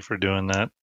Kiori for doing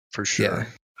that. For sure.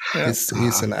 Yeah.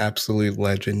 He's an absolute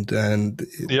legend, and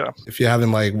if you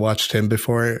haven't like watched him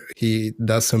before, he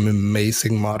does some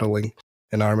amazing modeling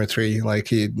in Arma 3. Like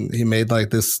he made like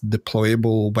this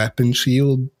deployable weapon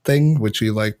shield thing, which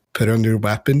you like put on your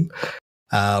weapon.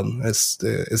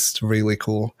 It's really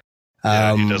cool.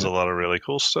 Yeah, he does a lot of really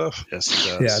cool stuff. Yes, he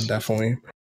does. Yeah, definitely.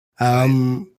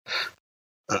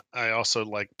 I also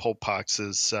like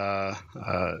Polpox's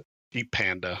Eat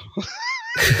Panda.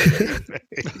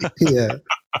 Yeah.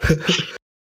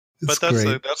 It's But that's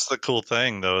great. the cool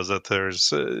thing, though, is that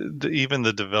there's even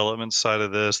the development side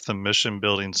of this, the mission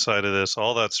building side of this,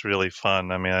 all that's really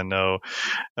fun. I mean, I know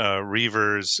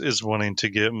Reavers is wanting to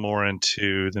get more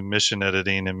into the mission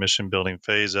editing and mission building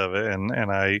phase of it,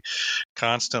 and I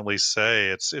constantly say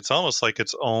it's almost like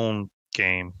its own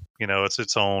game. You know, it's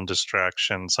its own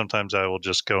distraction. Sometimes I will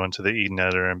just go into the Eden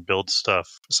editor and build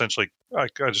stuff. Essentially, I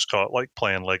just call it like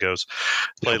playing Legos.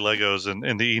 Play Legos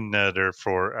in the Eden editor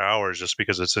for hours just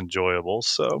because it's enjoyable.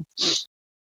 So,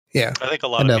 Yeah, I think a I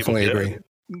lot of people definitely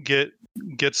agree.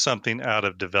 get something out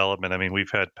of development. I mean,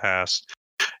 we've had past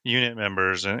unit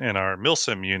members in our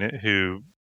Milsim unit who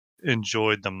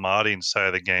enjoyed the modding side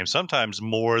of the game, sometimes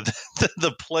more than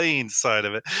the playing side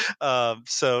of it.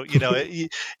 So you know,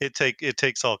 it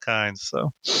takes all kinds.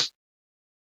 So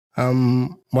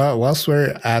Well, whilst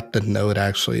we're at the note,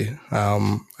 actually,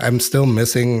 I'm still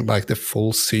missing like the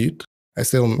full suit. I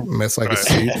still miss like a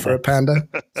Right. suit for a panda.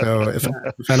 So if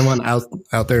anyone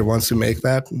out there wants to make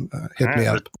that, hit me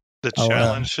up. The I'll,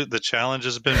 challenge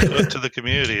has been put to the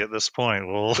community at this point.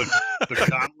 Well, The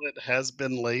gauntlet has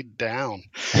been laid down.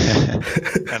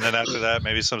 and then after that,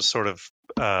 maybe some sort of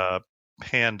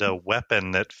panda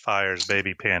weapon that fires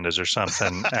baby pandas or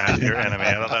something at your enemy.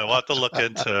 I don't know. We'll have to look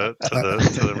into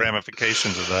the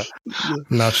ramifications of that.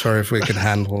 I'm not sure if we could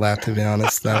handle that, to be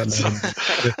honest.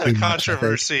 The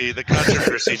controversy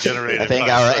generated. I think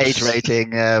our age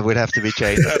rating would have to be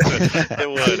changed. It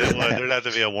would. There'd have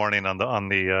to be a warning on the.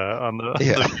 Yeah.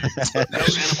 No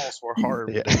animals were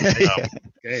harmed. Yeah.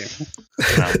 Game.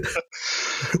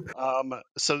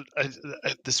 So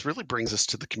this really brings us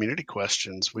to the community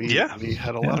questions. We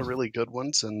had a lot of really good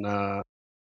ones, and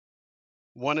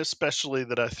one especially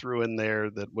that I threw in there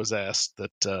that was asked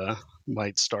that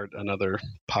might start another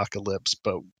apocalypse,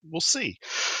 but we'll see.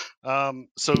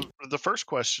 So the first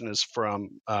question is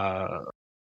from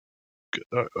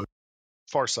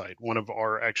Farsight, one of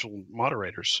our actual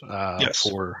moderators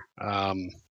for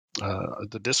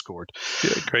the Discord.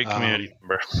 Yeah, great community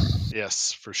member.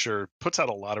 Yes, for sure. Puts out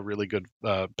a lot of really good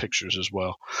pictures as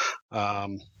well.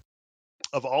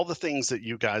 Of all the things that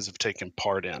you guys have taken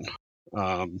part in,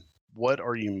 what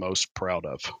are you most proud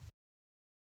of?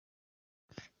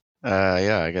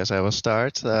 Yeah, I guess I will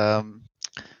start. There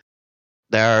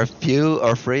are a few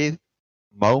or three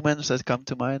moments that come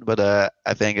to mind, but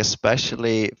I think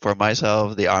especially for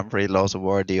myself, the Arm-Free Laws of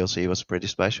War DLC was pretty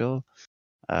special.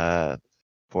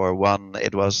 For one,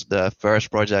 it was the first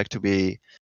project to be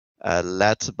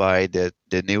led by the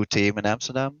new team in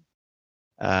Amsterdam.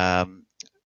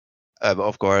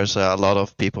 Of course, a lot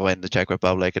of people in the Czech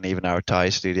Republic and even our Thai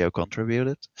studio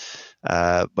contributed.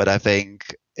 But I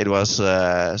think it was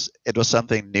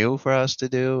something new for us to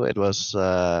do. It was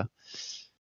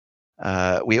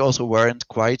we also weren't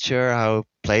quite sure how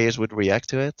players would react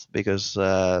to it because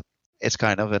it's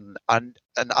kind of an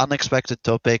unexpected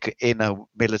topic in a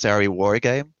military war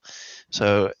game.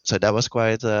 So that was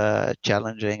quite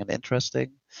challenging and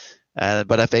interesting.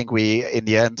 But I think in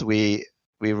the end we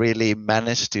really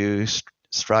managed to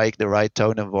strike the right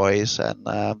tone of voice and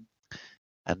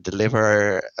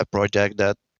deliver a project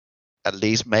that at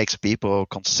least makes people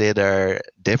consider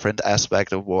different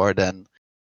aspects of war than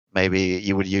maybe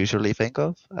you would usually think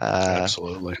of.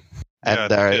 Absolutely.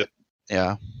 And I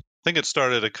think it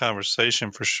started a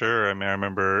conversation for sure. I mean, I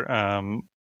remember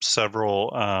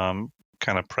several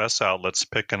kind of press outlets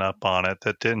picking up on it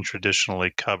that didn't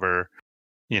traditionally cover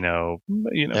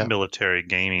military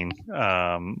gaming,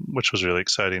 which was really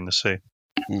exciting to see.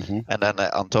 Mm-hmm. And then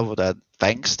on top of that,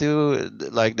 thanks to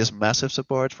like this massive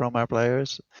support from our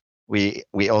players, we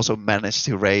also managed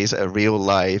to raise a real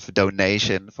life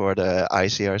donation for the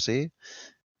ICRC,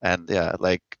 and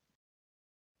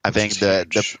I think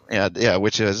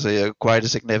which is quite a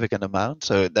significant amount.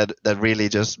 So that really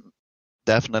just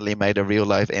definitely made a real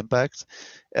life impact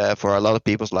for a lot of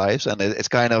people's lives, and it's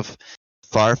kind of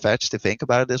far-fetched to think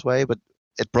about it this way, but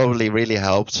it probably really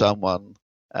helped someone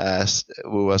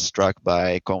who was struck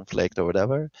by conflict or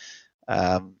whatever.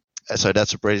 So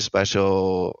that's a pretty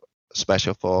special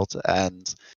thought,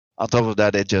 and on top of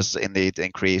that, it just indeed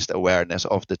increased awareness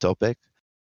of the topic.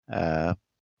 So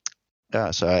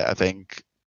I think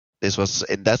this was,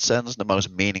 in that sense, the most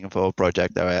meaningful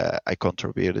project that I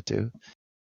contributed to.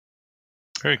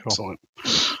 Very cool. Excellent.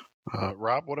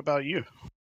 Rob, what about you?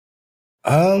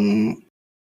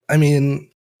 I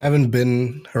mean, I haven't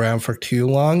been around for too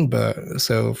long, but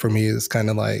so for me, it's kind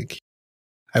of like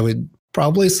I would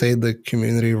probably say the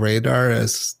community radar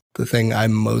is the thing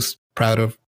I'm most proud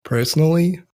of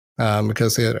personally.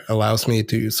 because it allows me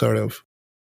to sort of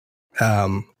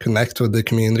connect with the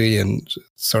community and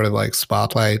sort of like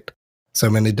spotlight so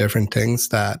many different things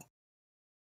that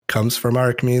comes from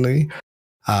our community.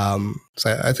 So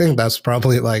I think that's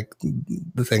probably like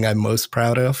the thing I'm most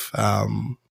proud of.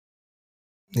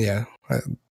 Yeah.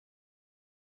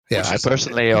 Yeah. I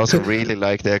personally also really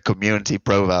like the community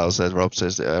profiles that Rob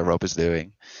is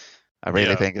doing. I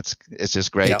really think it's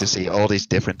just great to see all these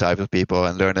different types of people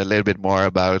and learn a little bit more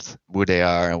about who they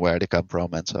are and where they come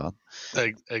from and so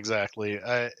on. Exactly.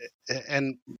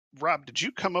 And Rob, did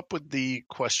you come up with the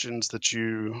questions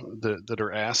that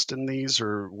are asked in these,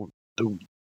 or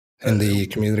in the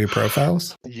community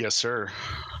profiles? Yes, sir.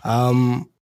 A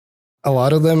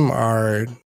lot of them are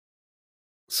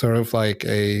sort of like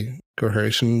a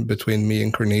cohesion between me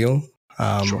and Cornel.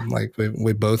 Sure. Like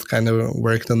we both kind of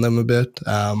worked on them a bit.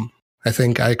 I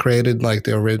think I created like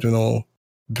the original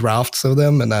drafts of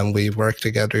them, and then we worked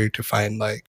together to find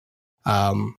like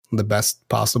the best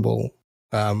possible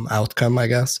outcome, I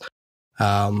guess.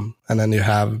 And then you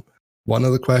have one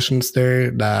of the questions there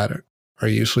that are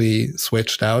usually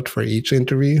switched out for each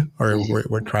interview, or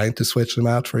we're trying to switch them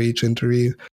out for each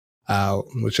interview,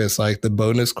 which is like the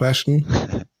bonus question.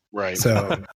 Right.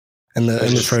 So in the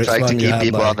first trying one, to keep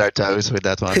people on their toes with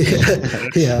that one.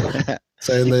 Yeah.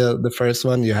 So in the first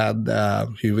one, you had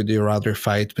who would you rather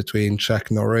fight between Chuck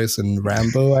Norris and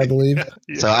Rambo, I believe.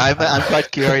 So I'm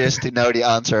quite curious to know the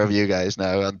answer of you guys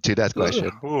now to that question.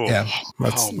 Yeah,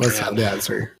 let's have the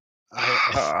answer.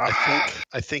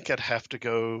 I think I'd have to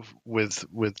go with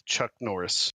Chuck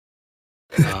Norris.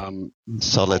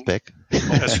 Solid pick.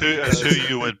 As who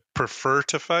you would prefer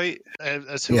to fight?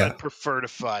 As who I'd prefer to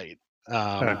fight.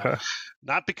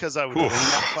 Not because I would win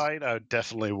that fight. I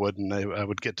definitely wouldn't. I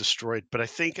would get destroyed. But I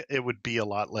think it would be a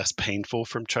lot less painful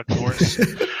from Chuck Norris.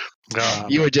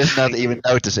 You would just not even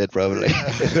notice it, probably.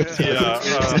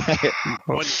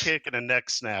 One kick and a neck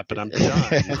snap, and I'm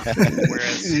done.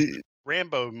 Whereas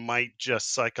Rambo might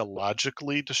just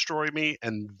psychologically destroy me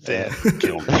and then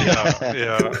kill me.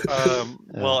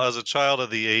 Well, as a child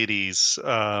of the 80s,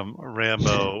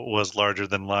 Rambo was larger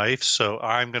than life, so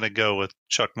I'm going to go with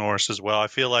Chuck Norris as well. I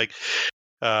feel like,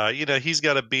 he's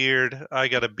got a beard, I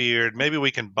got a beard. Maybe we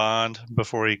can bond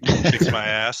before he kicks my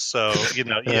ass. So,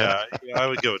 I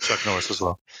would go with Chuck Norris as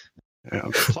well. Yeah.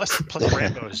 Plus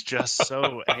Rambo is just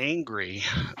so angry.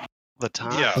 The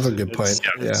time. Yeah, that's a good point.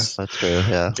 Yeah, that's true.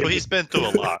 Yeah. Well, he's been through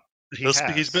a lot. Let's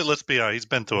be honest. He's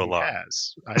been through a lot.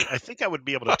 Has. I think I would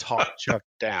be able to talk Chuck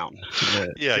down.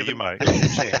 You might. Give him a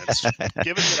chance.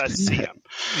 Given that I see him.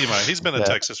 You might. He's been a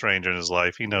Texas Ranger in his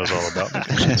life. He knows all about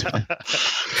vacations.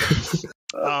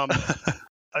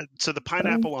 So the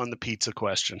pineapple on the pizza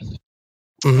question.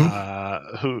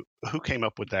 Who came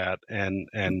up with that,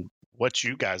 and what's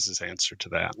you guys' answer to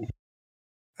that?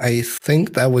 I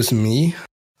think that was me.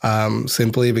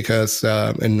 Simply because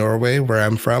in Norway, where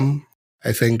I'm from,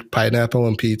 I think pineapple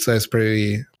on pizza is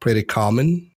pretty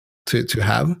common to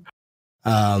have.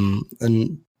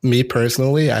 And me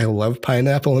personally, I love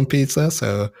pineapple on pizza.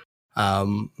 So,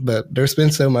 but there's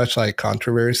been so much like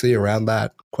controversy around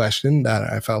that question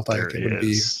that I felt like it would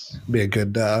be a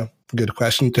good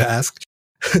question to ask.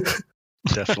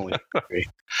 Definitely agree.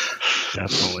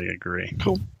 Definitely agree.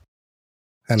 Cool.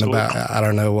 And I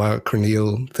don't know what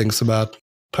Cornel thinks about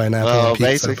pineapple on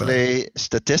pizza. Basically,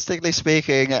 statistically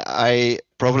speaking, my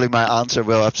answer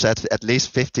will upset at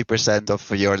least 50%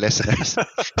 of your listeners.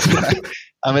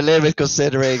 I'm a little bit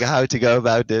considering how to go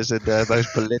about this in the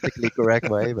most politically correct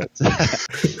way, but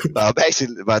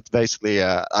basically,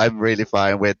 I'm really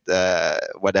fine with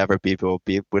whatever people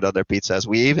put on their pizzas.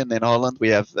 We even in Holland we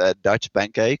have Dutch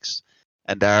pancakes,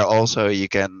 and there also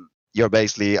you're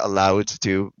basically allowed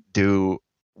to do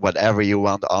whatever you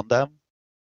want on them.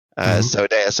 So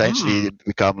they essentially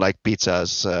become like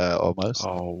pizzas almost.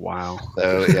 Oh, wow.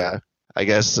 So, yeah, I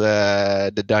guess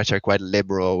the Dutch are quite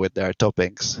liberal with their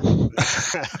toppings.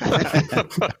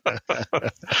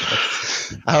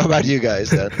 How about you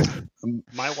guys then?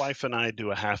 My wife and I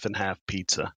do a half and half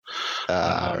pizza.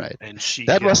 All right. And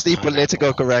that was the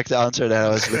political correct answer that I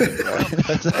was looking for.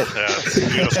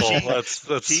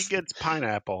 Beautiful. He gets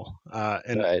pineapple,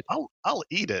 and I'll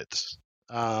eat it.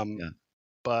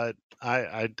 But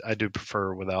I do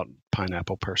prefer without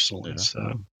pineapple personally.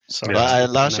 Yeah. So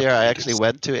last year I actually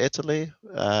went to Italy,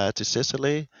 to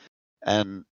Sicily,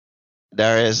 and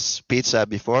there is pizza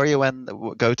before you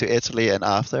go to Italy and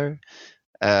after.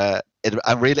 I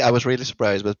was really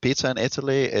surprised, but pizza in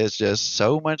Italy is just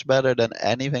so much better than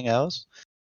anything else.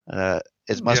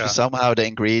 It must be somehow the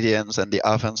ingredients and the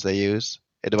ovens they use.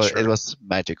 It was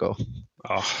magical.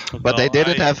 Oh, But they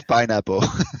didn't have pineapple.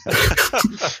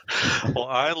 Well,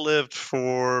 I lived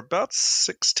for about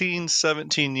 16,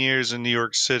 17 years in New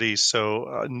York City.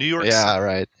 So New York Yeah, City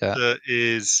right. Yeah.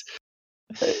 is,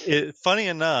 funny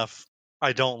enough,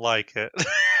 I don't like it.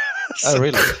 Oh,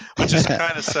 really? Which is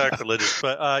kind of sacrilegious,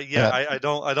 but Yeah. I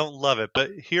don't love it.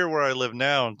 But here, where I live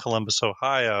now in Columbus,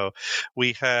 Ohio,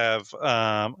 we have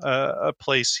a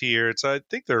place here. I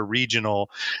think they're regional,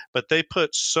 but they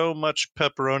put so much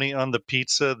pepperoni on the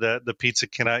pizza that the pizza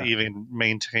cannot even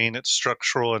maintain its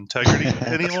structural integrity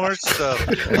anymore. So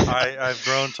I've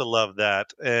grown to love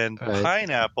that. And Right.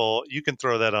 pineapple, you can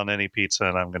throw that on any pizza,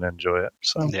 and I'm going to enjoy it.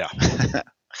 So yeah.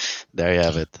 There you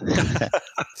have it. The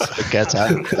cat's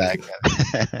out of the bag.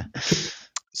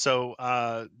 So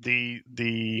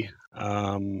the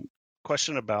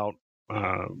question about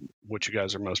what you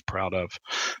guys are most proud of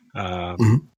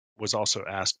was also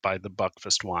asked by the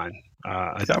Buckfast wine.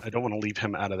 I don't want to leave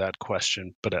him out of that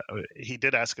question, but he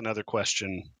did ask another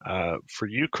question for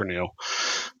you, Cornel.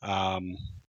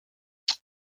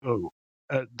 The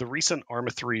recent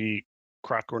ARMA 3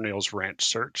 Croc Cornel's Ranch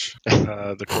search,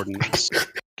 the coordinates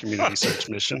community search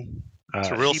mission. It's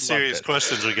a real serious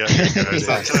questions we got here, guys.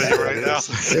 I'm telling you right now.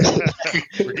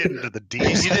 We're getting to the deep.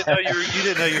 You didn't know you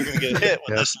were going to get hit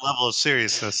with this level of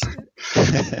seriousness.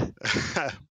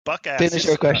 Buck asks, Finish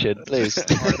your question, please.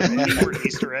 Are there any more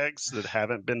Easter eggs that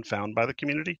haven't been found by the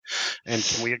community? And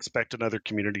can we expect another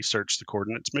community search the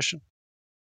coordinates mission?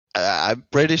 I'm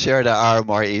pretty sure there are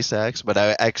more Easter eggs, but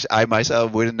I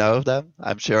myself wouldn't know of them.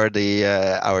 I'm sure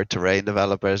our terrain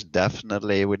developers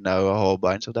definitely would know a whole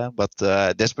bunch of them. But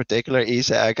this particular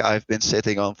Easter egg I've been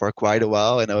sitting on for quite a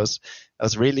while, and I was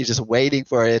really just waiting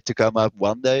for it to come up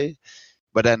one day.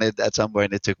 But then at some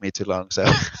point it took me too long, so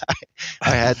I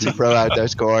had to throw out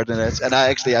those coordinates. And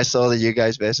I saw that you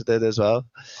guys visited as well.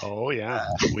 Oh yeah,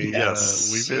 we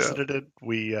visited it.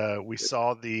 We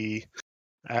saw the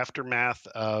aftermath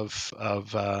of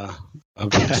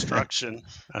destruction.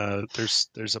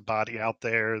 There's a body out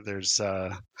there. There's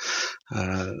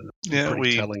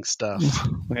pretty telling stuff.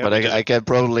 But I can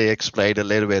probably explain a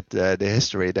little bit the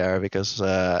history there, because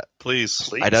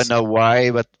please. I don't know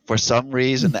why, but for some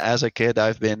reason as a kid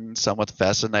I've been somewhat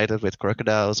fascinated with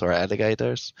crocodiles or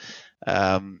alligators.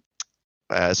 I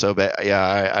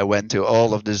went to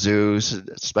all of the zoos,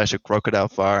 special crocodile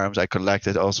farms. I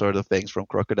collected all sorts of things from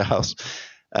crocodiles.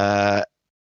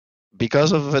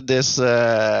 Because of this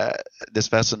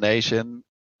fascination,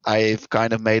 I've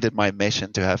kind of made it my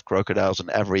mission to have crocodiles in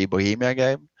every Bohemia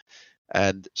game,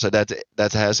 and so that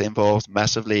has involved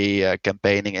massively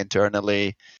campaigning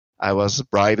internally. I was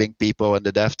bribing people in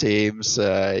the dev teams.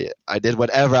 I did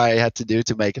whatever I had to do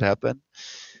to make it happen.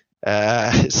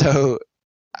 So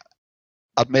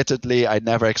admittedly, I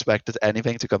never expected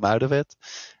anything to come out of it.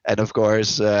 And of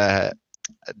course,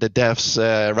 the devs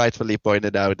rightfully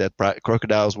pointed out that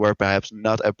crocodiles were perhaps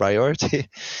not a priority,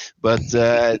 but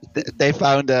they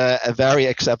found a very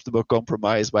acceptable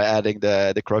compromise by adding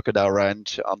the crocodile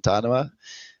ranch on Tanua.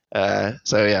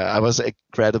 So yeah, I was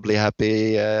incredibly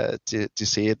happy to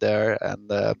see it there.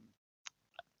 And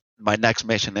my next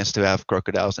mission is to have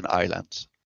crocodiles in islands.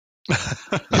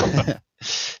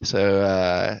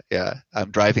 So yeah,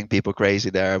 I'm driving people crazy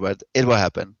there, but it will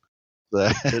happen.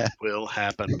 It will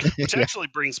happen. Which actually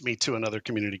brings me to another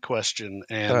community question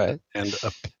and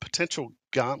a potential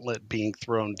gauntlet being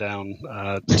thrown down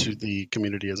to the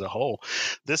community as a whole.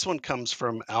 This one comes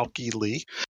from Alki Lee.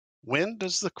 When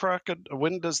does the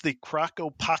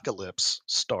crocopocalypse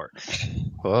start?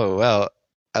 Oh, well,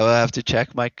 I will have to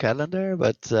check my calendar,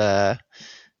 but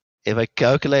if I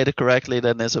calculated correctly,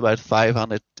 then it's about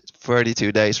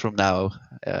 532 days from now.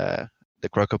 The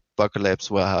crocopocalypse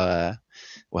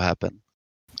will happen.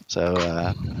 So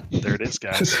there it is,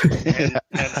 guys. And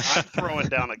I'm throwing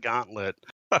down a gauntlet.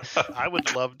 I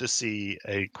would love to see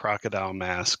a crocodile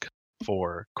mask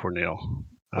for Cornel.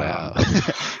 Wow.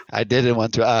 I didn't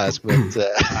want to ask, but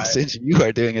since you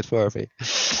are doing it for me,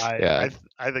 I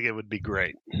think it would be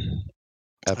great.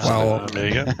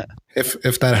 Absolutely. Well,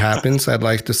 if that happens, I'd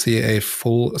like to see a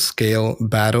full-scale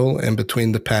battle in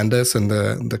between the pandas and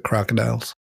the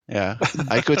crocodiles. Yeah,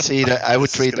 I could see that. I would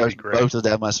treat both of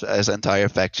them as entire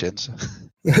factions.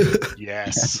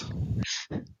 Yes.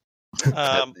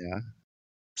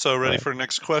 So ready for the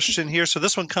next question here. So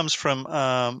this one comes from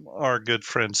our good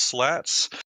friend Slats.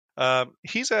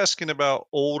 He's asking about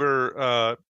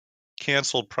older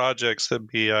canceled projects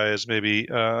that BI has maybe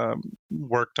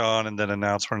worked on and then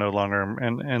announced were no longer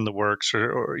in the works,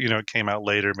 or it came out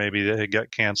later, maybe they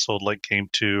got canceled, like Game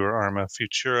 2 or Arma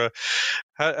Futura.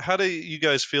 How do you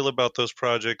guys feel about those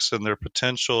projects and their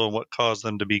potential, and what caused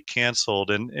them to be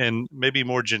canceled? And maybe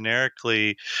more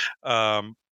generically, how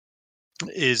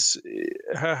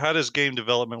does game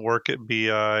development work at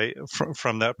BI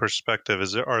from that perspective?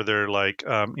 Are there like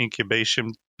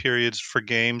incubation periods for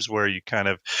games where you kind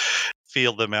of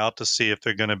feel them out to see if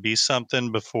they're going to be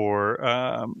something before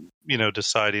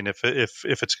deciding if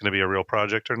it's going to be a real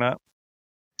project or not?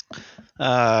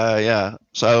 Yeah.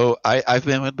 So I've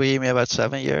been with Bohemia about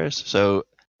 7 years. So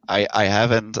I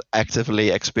haven't actively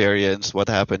experienced what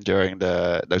happened during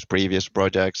those previous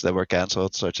projects that were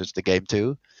cancelled, such as the Game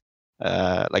 2.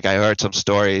 Like I heard some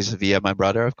stories via my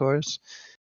brother, of course.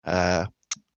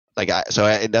 So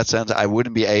in that sense, I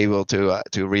wouldn't be able to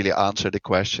really answer the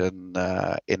question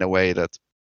in a way that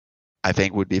I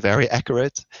think would be very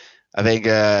accurate. I think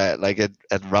it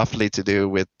had roughly to do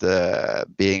with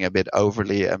being a bit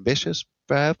overly ambitious,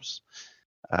 perhaps,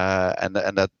 and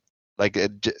that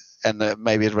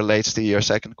maybe it relates to your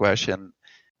second question.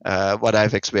 What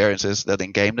I've experienced is that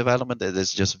in game development, it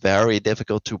is just very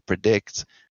difficult to predict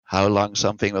how long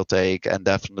something will take, and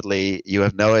definitely you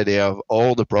have no idea of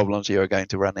all the problems you are going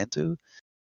to run into.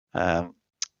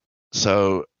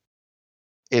 So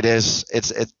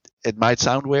it might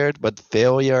sound weird, but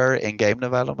failure in game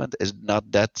development is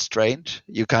not that strange.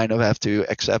 You kind of have to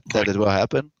accept that it will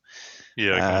happen.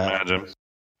 Yeah, I can imagine.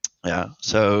 Yeah.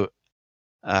 So,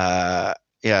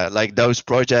 like those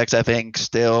projects, I think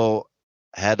still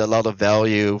had a lot of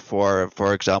value for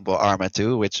example, Arma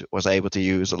 2, which was able to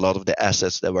use a lot of the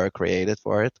assets that were created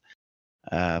for it.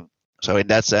 So in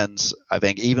that sense, I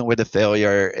think even with a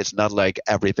failure, it's not like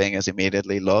everything is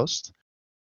immediately lost.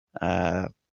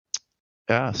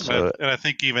 Yeah. So, and I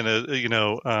think even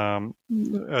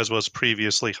as was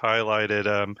previously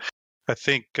highlighted, I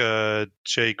think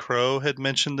Jay Crow had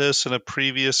mentioned this in a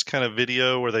previous kind of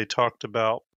video where they talked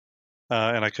about,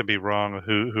 and I could be wrong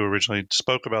who originally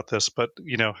spoke about this, but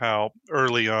how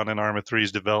early on in Arma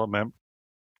 3's development,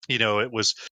 it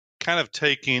was kind of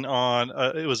taking on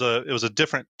it was a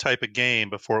different type of game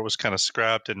before it was kind of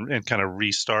scrapped and kind of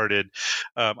restarted.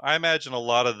 I imagine a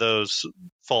lot of those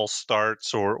false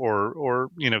starts or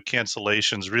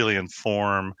cancellations really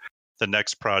inform the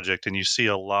next project, and you see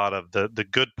a lot of the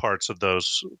good parts of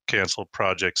those canceled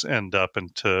projects end up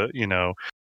into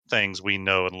things we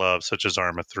know and love, such as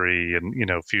Arma 3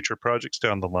 and future projects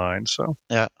down the line. So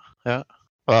yeah.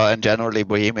 Well, and generally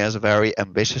Bohemia is a very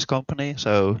ambitious company,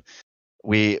 so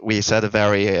we set a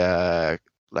very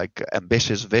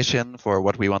ambitious vision for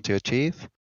what we want to achieve,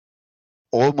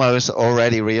 almost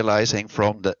already realizing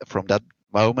from that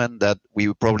moment that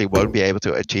we probably won't be able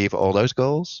to achieve all those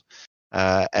goals,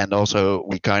 and also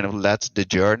we kind of let the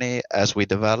journey as we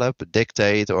develop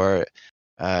dictate or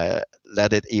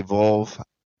let it evolve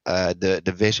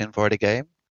the vision for the game.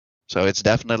 So it's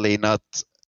definitely not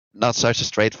such a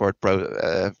straightforward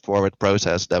forward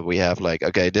process that we have like,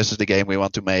 okay, this is the game we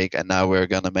want to make and now we're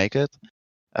gonna make it.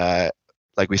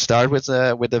 Like we start with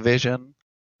the vision,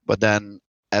 but then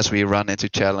as we run into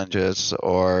challenges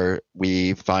or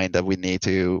we find that we need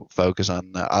to focus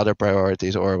on other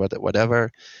priorities or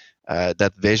whatever,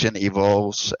 that vision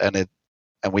evolves and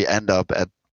we end up at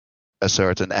a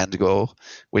certain end goal,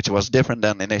 which was different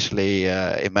than initially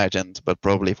imagined, but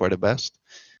probably for the best.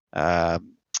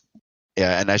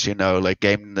 Yeah, and as you know, like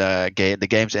the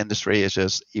games industry is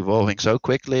just evolving so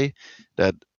quickly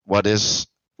that what is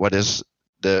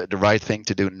the right thing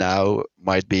to do now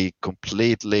might be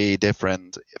completely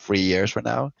different 3 years from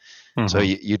now. Mm-hmm. So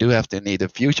you do have to need a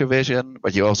future vision,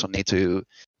 but you also need to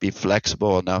be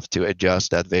flexible enough to adjust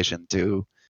that vision to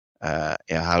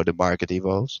how the market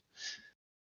evolves.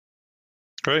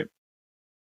 Great.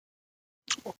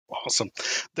 Awesome.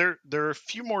 There are a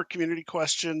few more community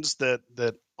questions that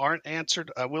aren't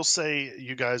answered. I will say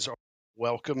you guys are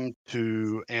welcome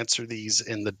to answer these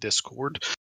in the Discord,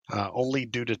 only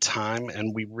due to time,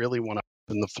 and we really want to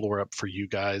open the floor up for you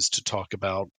guys to talk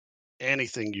about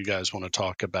anything you guys want to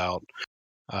talk about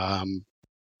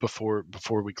before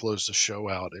we close the show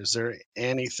out. Is there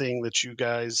anything that you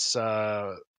guys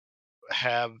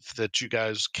have that you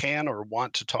guys can or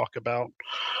want to talk about?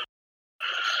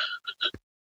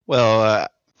 Well,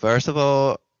 first of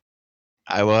all,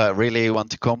 I really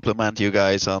want to compliment you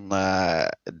guys on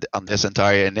this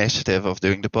entire initiative of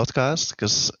doing the podcast,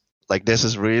 because like this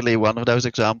is really one of those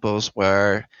examples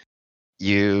where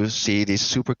you see these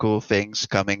super cool things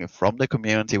coming from the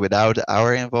community without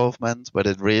our involvement, but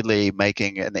it really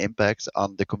making an impact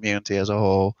on the community as a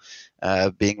whole,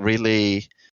 being really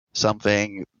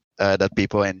something that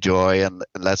people enjoy and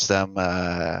lets them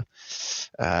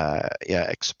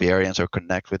experience or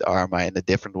connect with Arma in a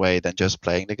different way than just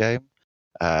playing the game.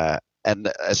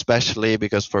 And especially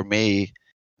because for me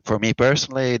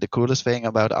personally, the coolest thing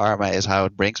about Arma is how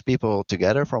it brings people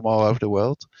together from all over the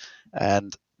world,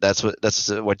 and that's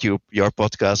what your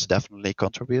podcast definitely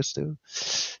contributes to.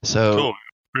 So cool.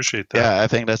 Appreciate that. yeah, I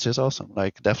think that's just awesome.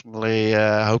 Like, definitely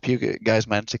hope you guys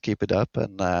manage to keep it up,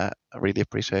 and I really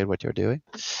appreciate what you're doing.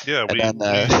 Yeah,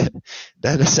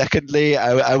 then secondly,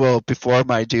 I will perform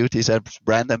my duties as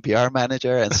brand and PR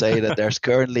manager and say that there's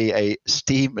currently a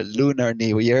Steam Lunar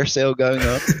New Year sale going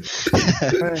on.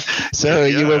 So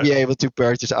you will be able to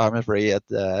purchase Arma Free at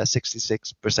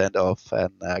 66% off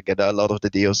and get a lot of the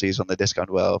DLCs on the discount.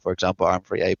 Well, for example, Arma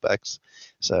Free Apex.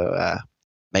 So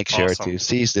make sure to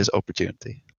seize this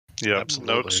opportunity. Yeah,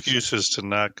 absolutely. No excuses to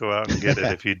not go out and get it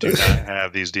if you do not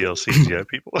have these DLCs yet,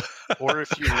 people. Or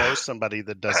if you know somebody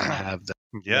that doesn't have them,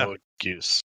 no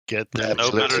excuse. Get them.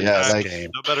 No better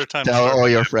time. Tell all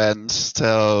your friends,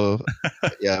 tell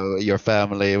your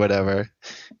family, whatever.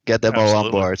 Get them all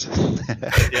on board.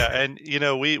 Yeah, and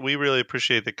we really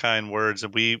appreciate the kind words,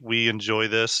 and we enjoy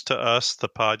this. To us, the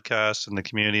podcast and the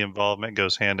community involvement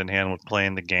goes hand in hand with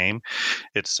playing the game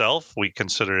itself. We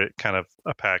consider it kind of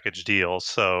a package deal.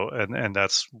 So, and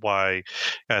that's why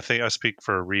I think I speak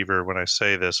for Reaver when I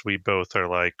say this. We both are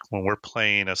like, when we're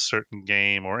playing a certain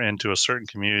game or into a certain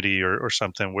community or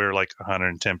something, we're like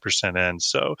 110% in.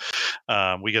 So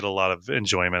we get a lot of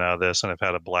enjoyment out of this, and I've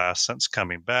had a blast since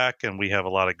coming back, and we have a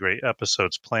lot of great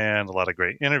episodes planned, a lot of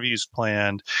great interviews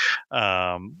planned.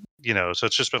 So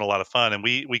it's just been a lot of fun, and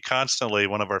we constantly,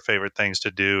 one of our favorite things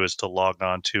to do is to log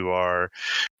on to our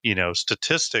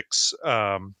statistics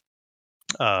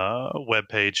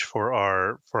webpage for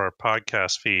our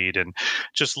podcast feed and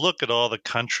just look at all the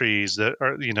countries that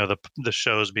are the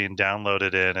shows being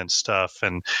downloaded in and stuff,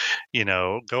 and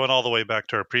going all the way back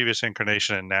to our previous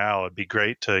incarnation and now, it'd be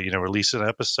great to release an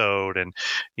episode and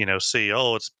see,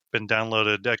 it's been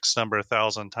downloaded X number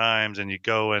 1,000 times, and you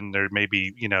go and there may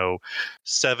be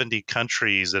 70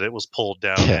 countries that it was pulled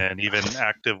down in, even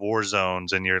active war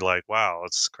zones, and you're like, wow,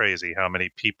 it's crazy how many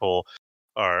people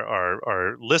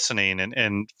are listening,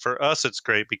 and for us it's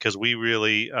great because we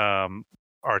really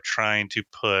are trying to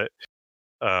put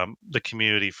the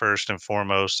community first and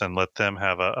foremost and let them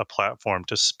have a platform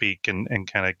to speak and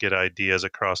kind of get ideas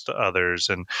across to others.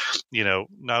 And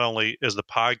not only is the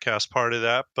podcast part of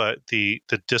that, but the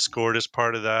Discord is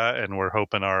part of that, and we're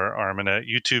hoping our ARMAnet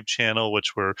YouTube channel,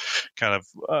 which we're kind of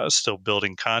still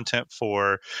building content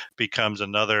for, becomes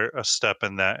another step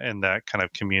in that kind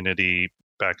of community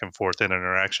back and forth in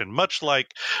interaction, much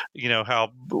like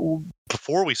how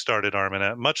before we started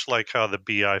ARMAnet, much like how the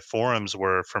BI forums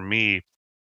were for me,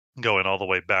 going all the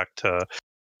way back to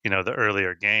the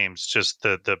earlier games. Just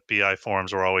the BI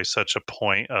forums were always such a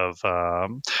point of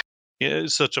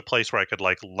such a place where I could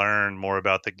learn more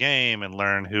about the game and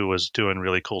learn who was doing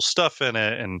really cool stuff in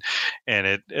it, and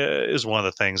it is one of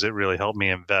the things that really helped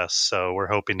me invest. So we're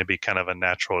hoping to be kind of a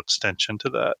natural extension to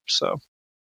that. So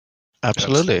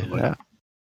absolutely. Yeah.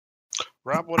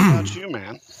 Rob, what about you,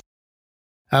 man?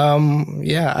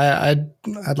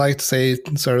 I'd like to say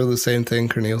sort of the same thing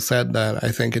Cornel said, that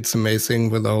I think it's amazing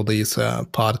with all these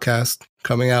podcasts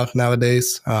coming out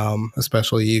nowadays,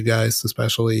 especially you guys,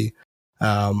 especially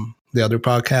the other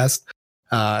podcast.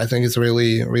 I think it's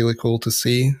really, really cool to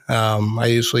see. I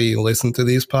usually listen to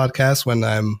these podcasts when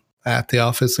I'm at the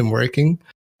office and working,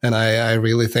 and I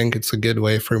really think it's a good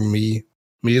way for me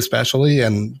especially,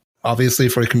 and obviously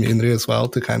for the community as well,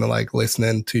 to kind of listen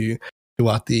in to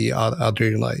what the other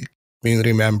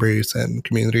community members and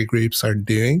community groups are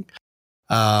doing.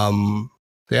 I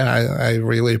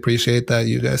really appreciate that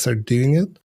you guys are doing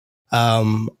it.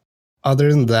 Other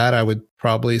than that, I would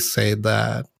probably say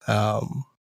that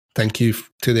thank you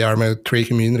to the Arma 3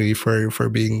 community for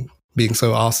being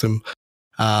so awesome,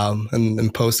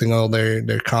 and posting all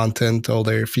their content, all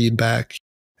their feedback,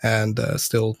 and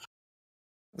still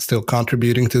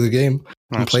contributing to the game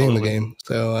and playing the game.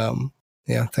 So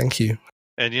thank you.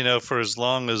 And for as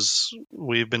long as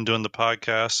we've been doing the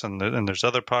podcast, and there's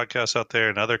other podcasts out there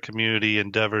and other community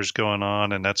endeavors going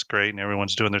on, and that's great, and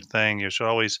everyone's doing their thing, you should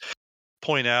always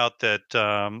point out that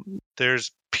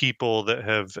there's people that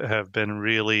have been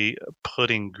really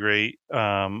putting great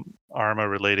ARMA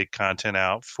related content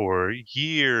out for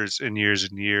years and years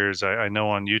and years. I know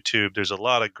on YouTube there's a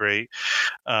lot of great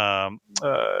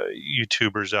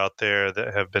YouTubers out there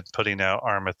that have been putting out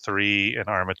ARMA 3 and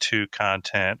ARMA 2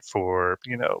 content for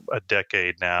a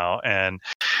decade now. And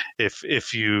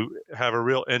if you have a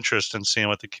real interest in seeing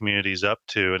what the community is up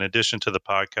to, in addition to the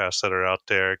podcasts that are out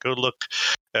there, go look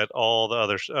at all the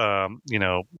other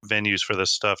venues for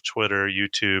this stuff, Twitter,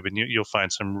 YouTube, and you'll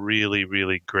find some really,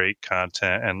 really great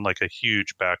content and like a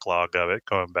huge backlog of it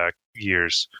going back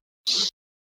years.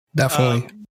 Definitely.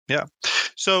 Yeah.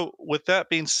 So with that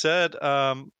being said,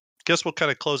 guess we'll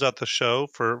kind of close out the show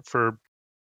for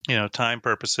time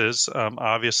purposes.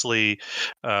 Obviously,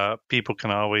 people can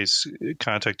always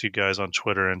contact you guys on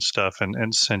Twitter and stuff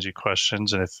and send you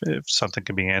questions. And if something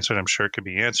can be answered, I'm sure it can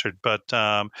be answered. But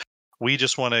we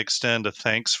just want to extend a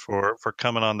thanks for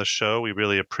coming on the show. We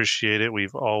really appreciate it.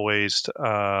 We've always,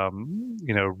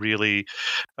 really,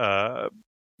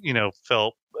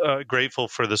 felt grateful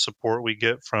for the support we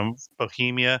get from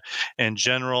Bohemia in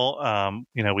general.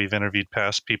 We've interviewed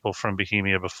past people from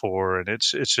Bohemia before, and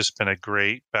it's just been a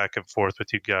great back and forth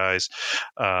with you guys.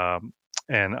 And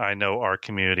I know our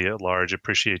community at large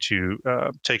appreciates you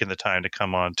taking the time to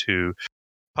come on to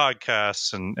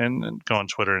podcasts and go on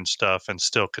Twitter and stuff and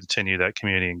still continue that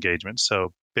community engagement.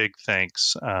 So big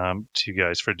thanks to you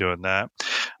guys for doing that.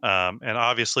 And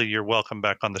obviously you're welcome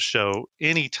back on the show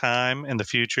anytime in the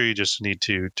future. You just need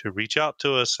to reach out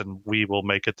to us and we will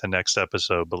make it the next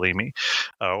episode, believe me,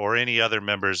 or any other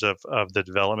members of the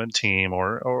development team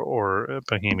or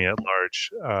Bohemia at large.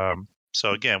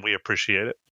 So again, we appreciate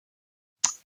it.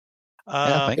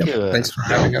 Thank you. Thanks for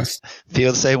having us.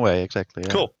 Feel the same way, exactly.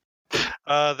 Yeah. Cool.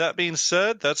 That being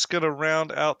said, that's going to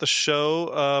round out the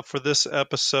show for this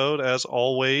episode. As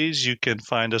always, you can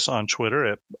find us on Twitter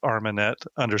at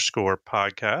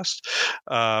ARMAnet_podcast,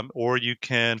 or you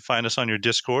can find us on your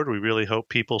Discord. We really hope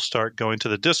people start going to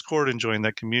the Discord and join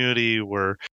that community.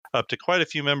 We're up to quite a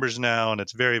few members now, and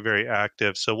it's very, very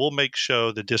active. So we'll make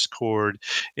sure the Discord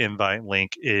invite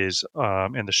link is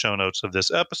in the show notes of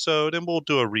this episode, and we'll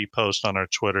do a repost on our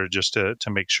Twitter just to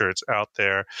make sure it's out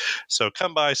there. So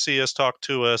come by, see us, talk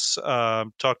to us,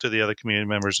 talk to the other community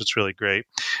members. It's really great.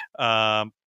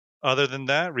 Other than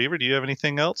that, Reaver, do you have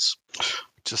anything else?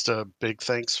 Just a big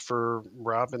thanks for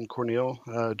Rob and Cornel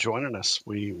joining us.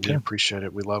 We appreciate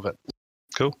it. We love it.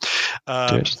 Cool.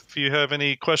 If you have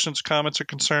any questions, comments, or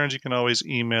concerns, you can always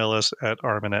email us at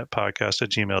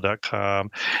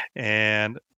armanetpodcast@gmail.com.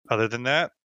 And other than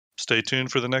that, stay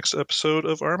tuned for the next episode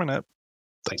of ARMAnet.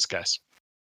 Thanks, guys.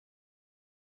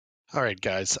 All right,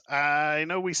 guys. I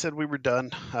know we said we were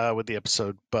done with the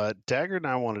episode, but Dagger and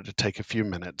I wanted to take a few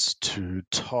minutes to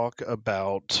talk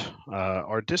about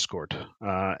our Discord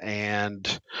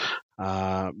and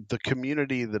the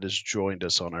community that has joined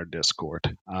us on our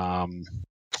Discord.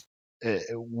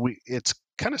 It's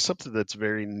kind of something that's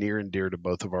very near and dear to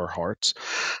both of our hearts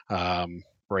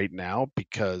right now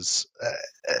because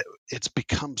it's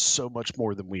become so much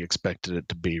more than we expected it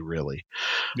to be, really.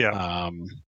 Yeah.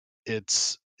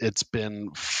 It's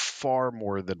been far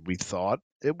more than we thought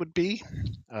it would be,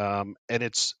 and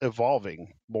it's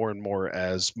evolving more and more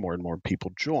as more and more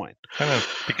people join. Kind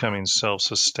of becoming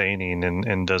self-sustaining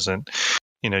and doesn't,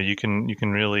 you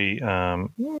can really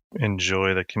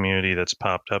enjoy the community that's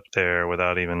popped up there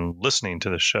without even listening to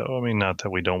the show. I mean, not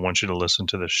that we don't want you to listen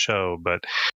to the show, but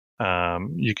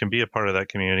you can be a part of that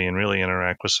community and really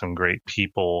interact with some great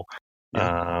people,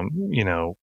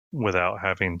 without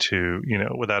having to,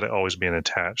 without it always being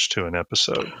attached to an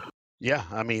episode. Yeah,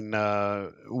 I mean,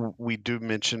 we do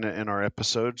mention it in our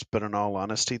episodes, but in all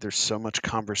honesty, there's so much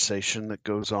conversation that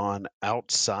goes on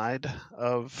outside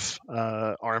of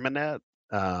ARMAnet.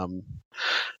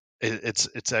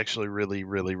 It's actually really,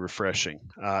 really refreshing.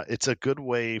 It's a good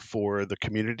way for the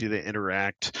community to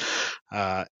interact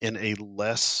in a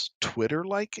less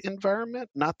Twitter-like environment.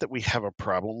 Not that we have a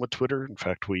problem with Twitter. In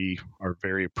fact, we are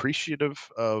very appreciative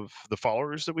of the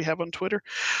followers that we have on Twitter.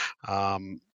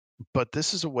 But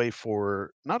this is a way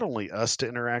for not only us to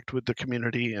interact with the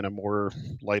community in a more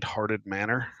lighthearted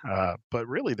manner, but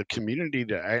really the community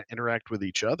to interact with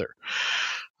each other.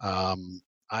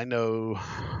 I know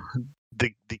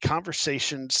the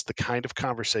conversations, the kind of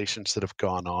conversations that have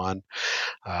gone on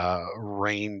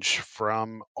range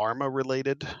from ARMA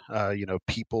related,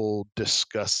 people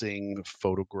discussing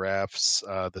photographs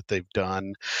that they've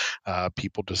done,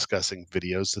 people discussing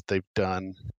videos that they've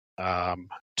done,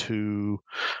 to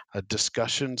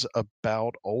discussions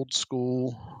about old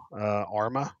school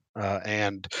ARMA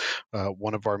and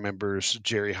one of our members,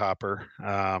 Jerry Hopper.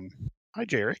 Hi,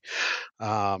 Jerry.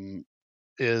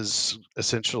 Is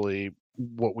essentially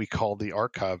what we call the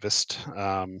archivist.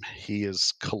 He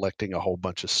is collecting a whole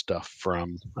bunch of stuff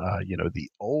from, the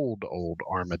old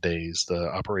ARMA days, the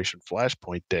Operation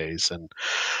Flashpoint days, and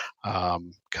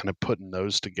kind of putting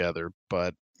those together.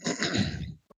 But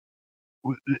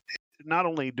not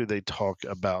only do they talk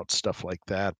about stuff like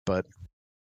that, but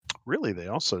really they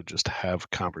also just have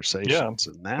conversations,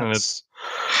 and that's.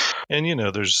 And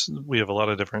we have a lot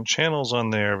of different channels on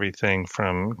there, everything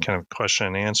from kind of question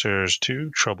and answers to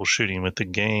troubleshooting with the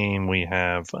game. We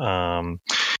have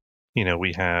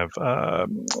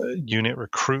unit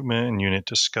recruitment and unit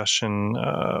discussion,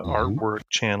 artwork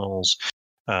channels,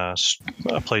 a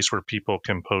place where people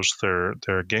can post their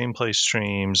gameplay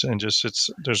streams, and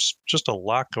there's just a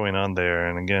lot going on there.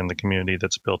 And again, the community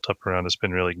that's built up around has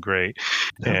been really great.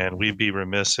 And we'd be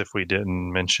remiss if we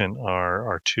didn't mention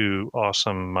our two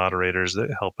awesome moderators that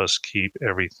help us keep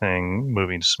everything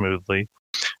moving smoothly.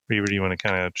 Reaver, do you want to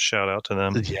kind of shout out to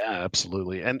them? Yeah,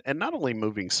 absolutely. And not only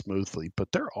moving smoothly,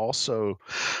 but they're also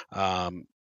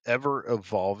ever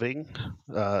evolving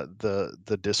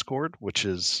the Discord, which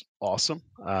is awesome.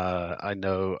 I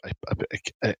know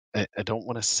I don't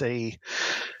want to say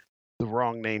the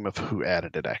wrong name of who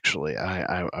added it. Actually,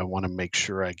 I want to make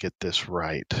sure I get this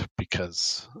right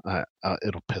because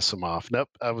it'll piss them off. Nope,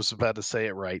 I was about to say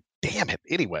it right. Damn it.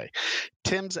 Anyway,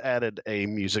 Tim's added a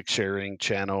music sharing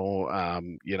channel.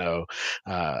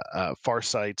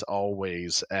 Farsight's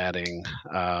always adding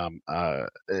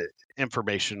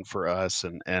information for us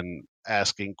and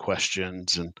asking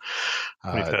questions. And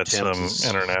we've had Tim's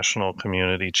some international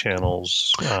community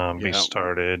channels be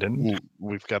started, and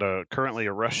we've got currently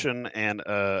a Russian and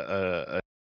a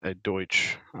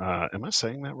Deutsch. Am I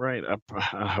saying that right?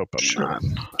 I hope I'm not.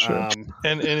 Sure.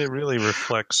 And it really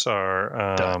reflects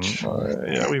our Dutch.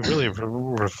 We really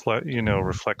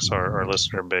reflects our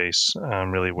listener base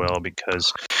really well,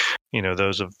 because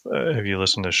those of you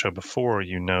listened to the show before,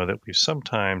 that we've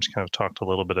sometimes kind of talked a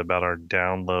little bit about our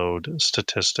download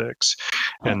statistics,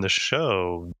 and the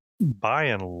show by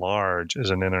and large is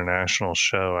an international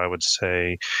show. I would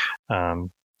say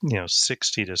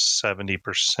 60 to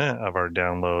 70% of our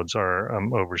downloads are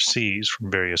overseas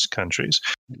from various countries.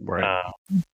 Right.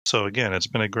 So again, it's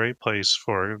been a great place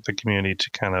for the community to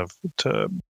kind of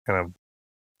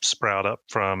sprout up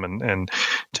from and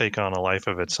take on a life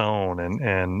of its own.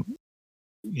 And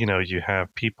you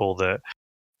have people that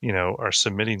are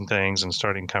submitting things and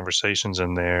starting conversations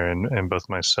in there, and both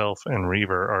myself and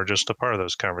Reaver are just a part of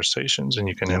those conversations, and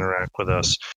you can interact with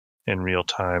us in real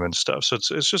time and stuff. So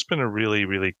it's just been a really,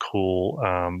 really cool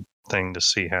thing to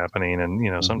see happening.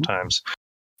 And sometimes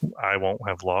I won't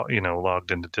have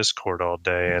logged into Discord all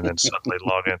day and then suddenly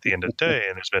log in at the end of the day,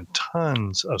 and there's been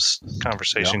tons of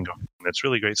conversation going on. It's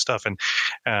really great stuff. And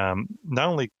not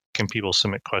only can people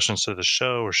submit questions to the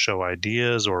show or show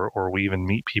ideas, or we even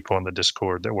meet people on the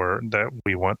Discord that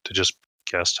we want to just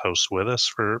guest host with us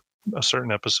for a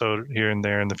certain episode here and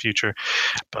there in the future.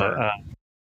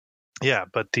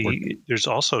 But there's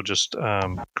also just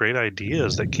great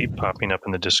ideas that keep popping up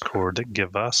in the Discord that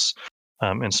give us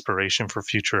inspiration for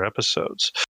future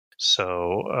episodes.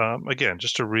 So again,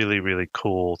 just a really, really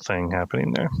cool thing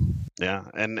happening there. Yeah,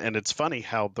 and it's funny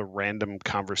how the random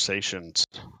conversations,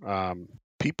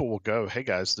 people will go, "Hey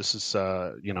guys, this is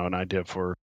an idea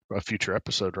for a future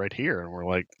episode right here," and we're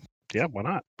like, "Yeah, why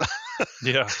not?"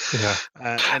 Yeah.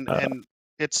 And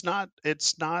it's not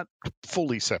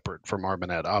fully separate from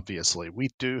ARMAnet. Obviously, we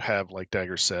do have, like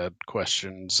Dagger said,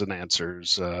 questions and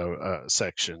answers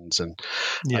sections, and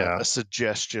a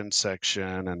suggestion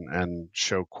section, and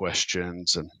show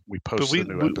questions, and we post the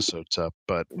new episodes up.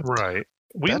 But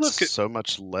we look at so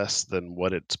much less than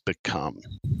what it's become.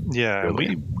 Yeah,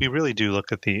 really. We really do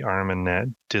look at the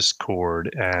ARMAnet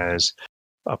Discord as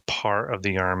a part of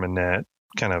the ARMAnet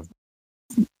kind of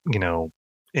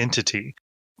entity.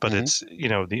 But it's,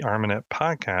 the ARMAnet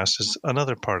podcast is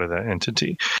another part of that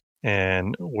entity.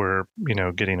 And we're,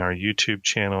 getting our YouTube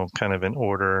channel kind of in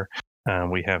order.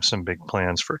 We have some big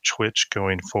plans for Twitch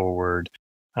going forward.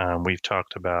 We've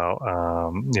talked about,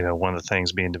 one of the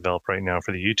things being developed right now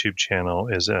for the YouTube channel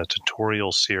is a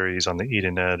tutorial series on the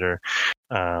Eden Editor.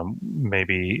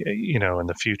 Maybe, in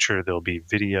the future, there'll be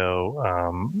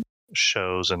video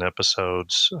shows and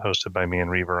episodes hosted by me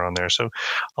and Reaver on there. So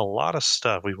a lot of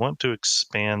stuff. We want to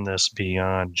expand this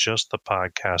beyond just the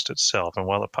podcast itself. And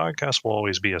while the podcast will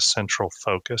always be a central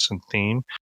focus and theme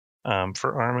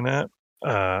for ARMAnet,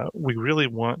 we really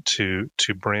want to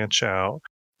branch out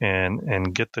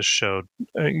and get the show,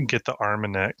 get the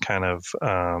ARMAnet kind of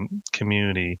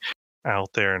community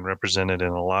out there and represented in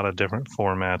a lot of different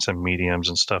formats and mediums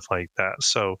and stuff like that.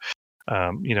 So,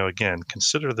 again,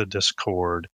 consider the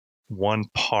Discord one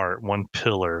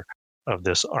pillar of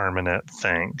this ARMAnet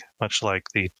thing, much like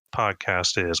the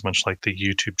podcast is, much like the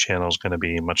YouTube channel is going to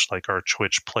be, much like our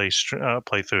Twitch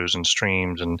playthroughs and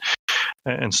streams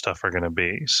and stuff are going to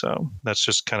be. So that's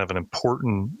just kind of an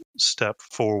important step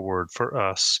forward for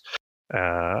us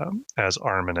as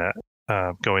ARMAnet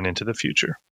going into the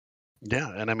future.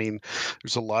 Yeah, and I mean,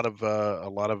 there's a lot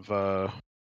of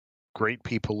great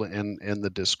people in the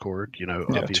Discord.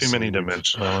 Obviously, too many to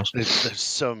mention. There's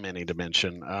so many to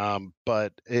mention.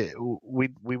 But we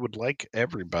would like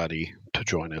everybody to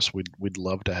join us. We'd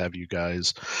love to have you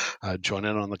guys join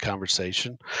in on the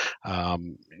conversation.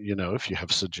 If you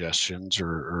have suggestions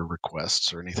or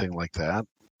requests or anything like that,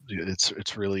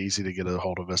 it's really easy to get a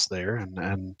hold of us there,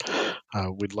 and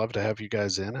we'd love to have you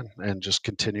guys in and just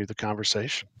continue the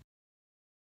conversation.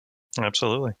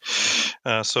 Absolutely.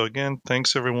 So again,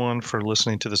 thanks everyone for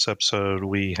listening to this episode.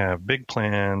 We have big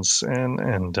plans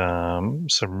and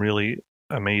some really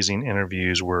amazing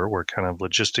interviews we're kind of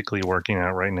logistically working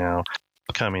out right now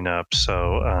coming up.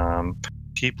 So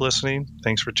keep listening.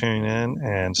 Thanks for tuning in,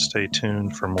 and stay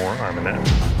tuned for more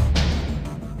ARMAnet.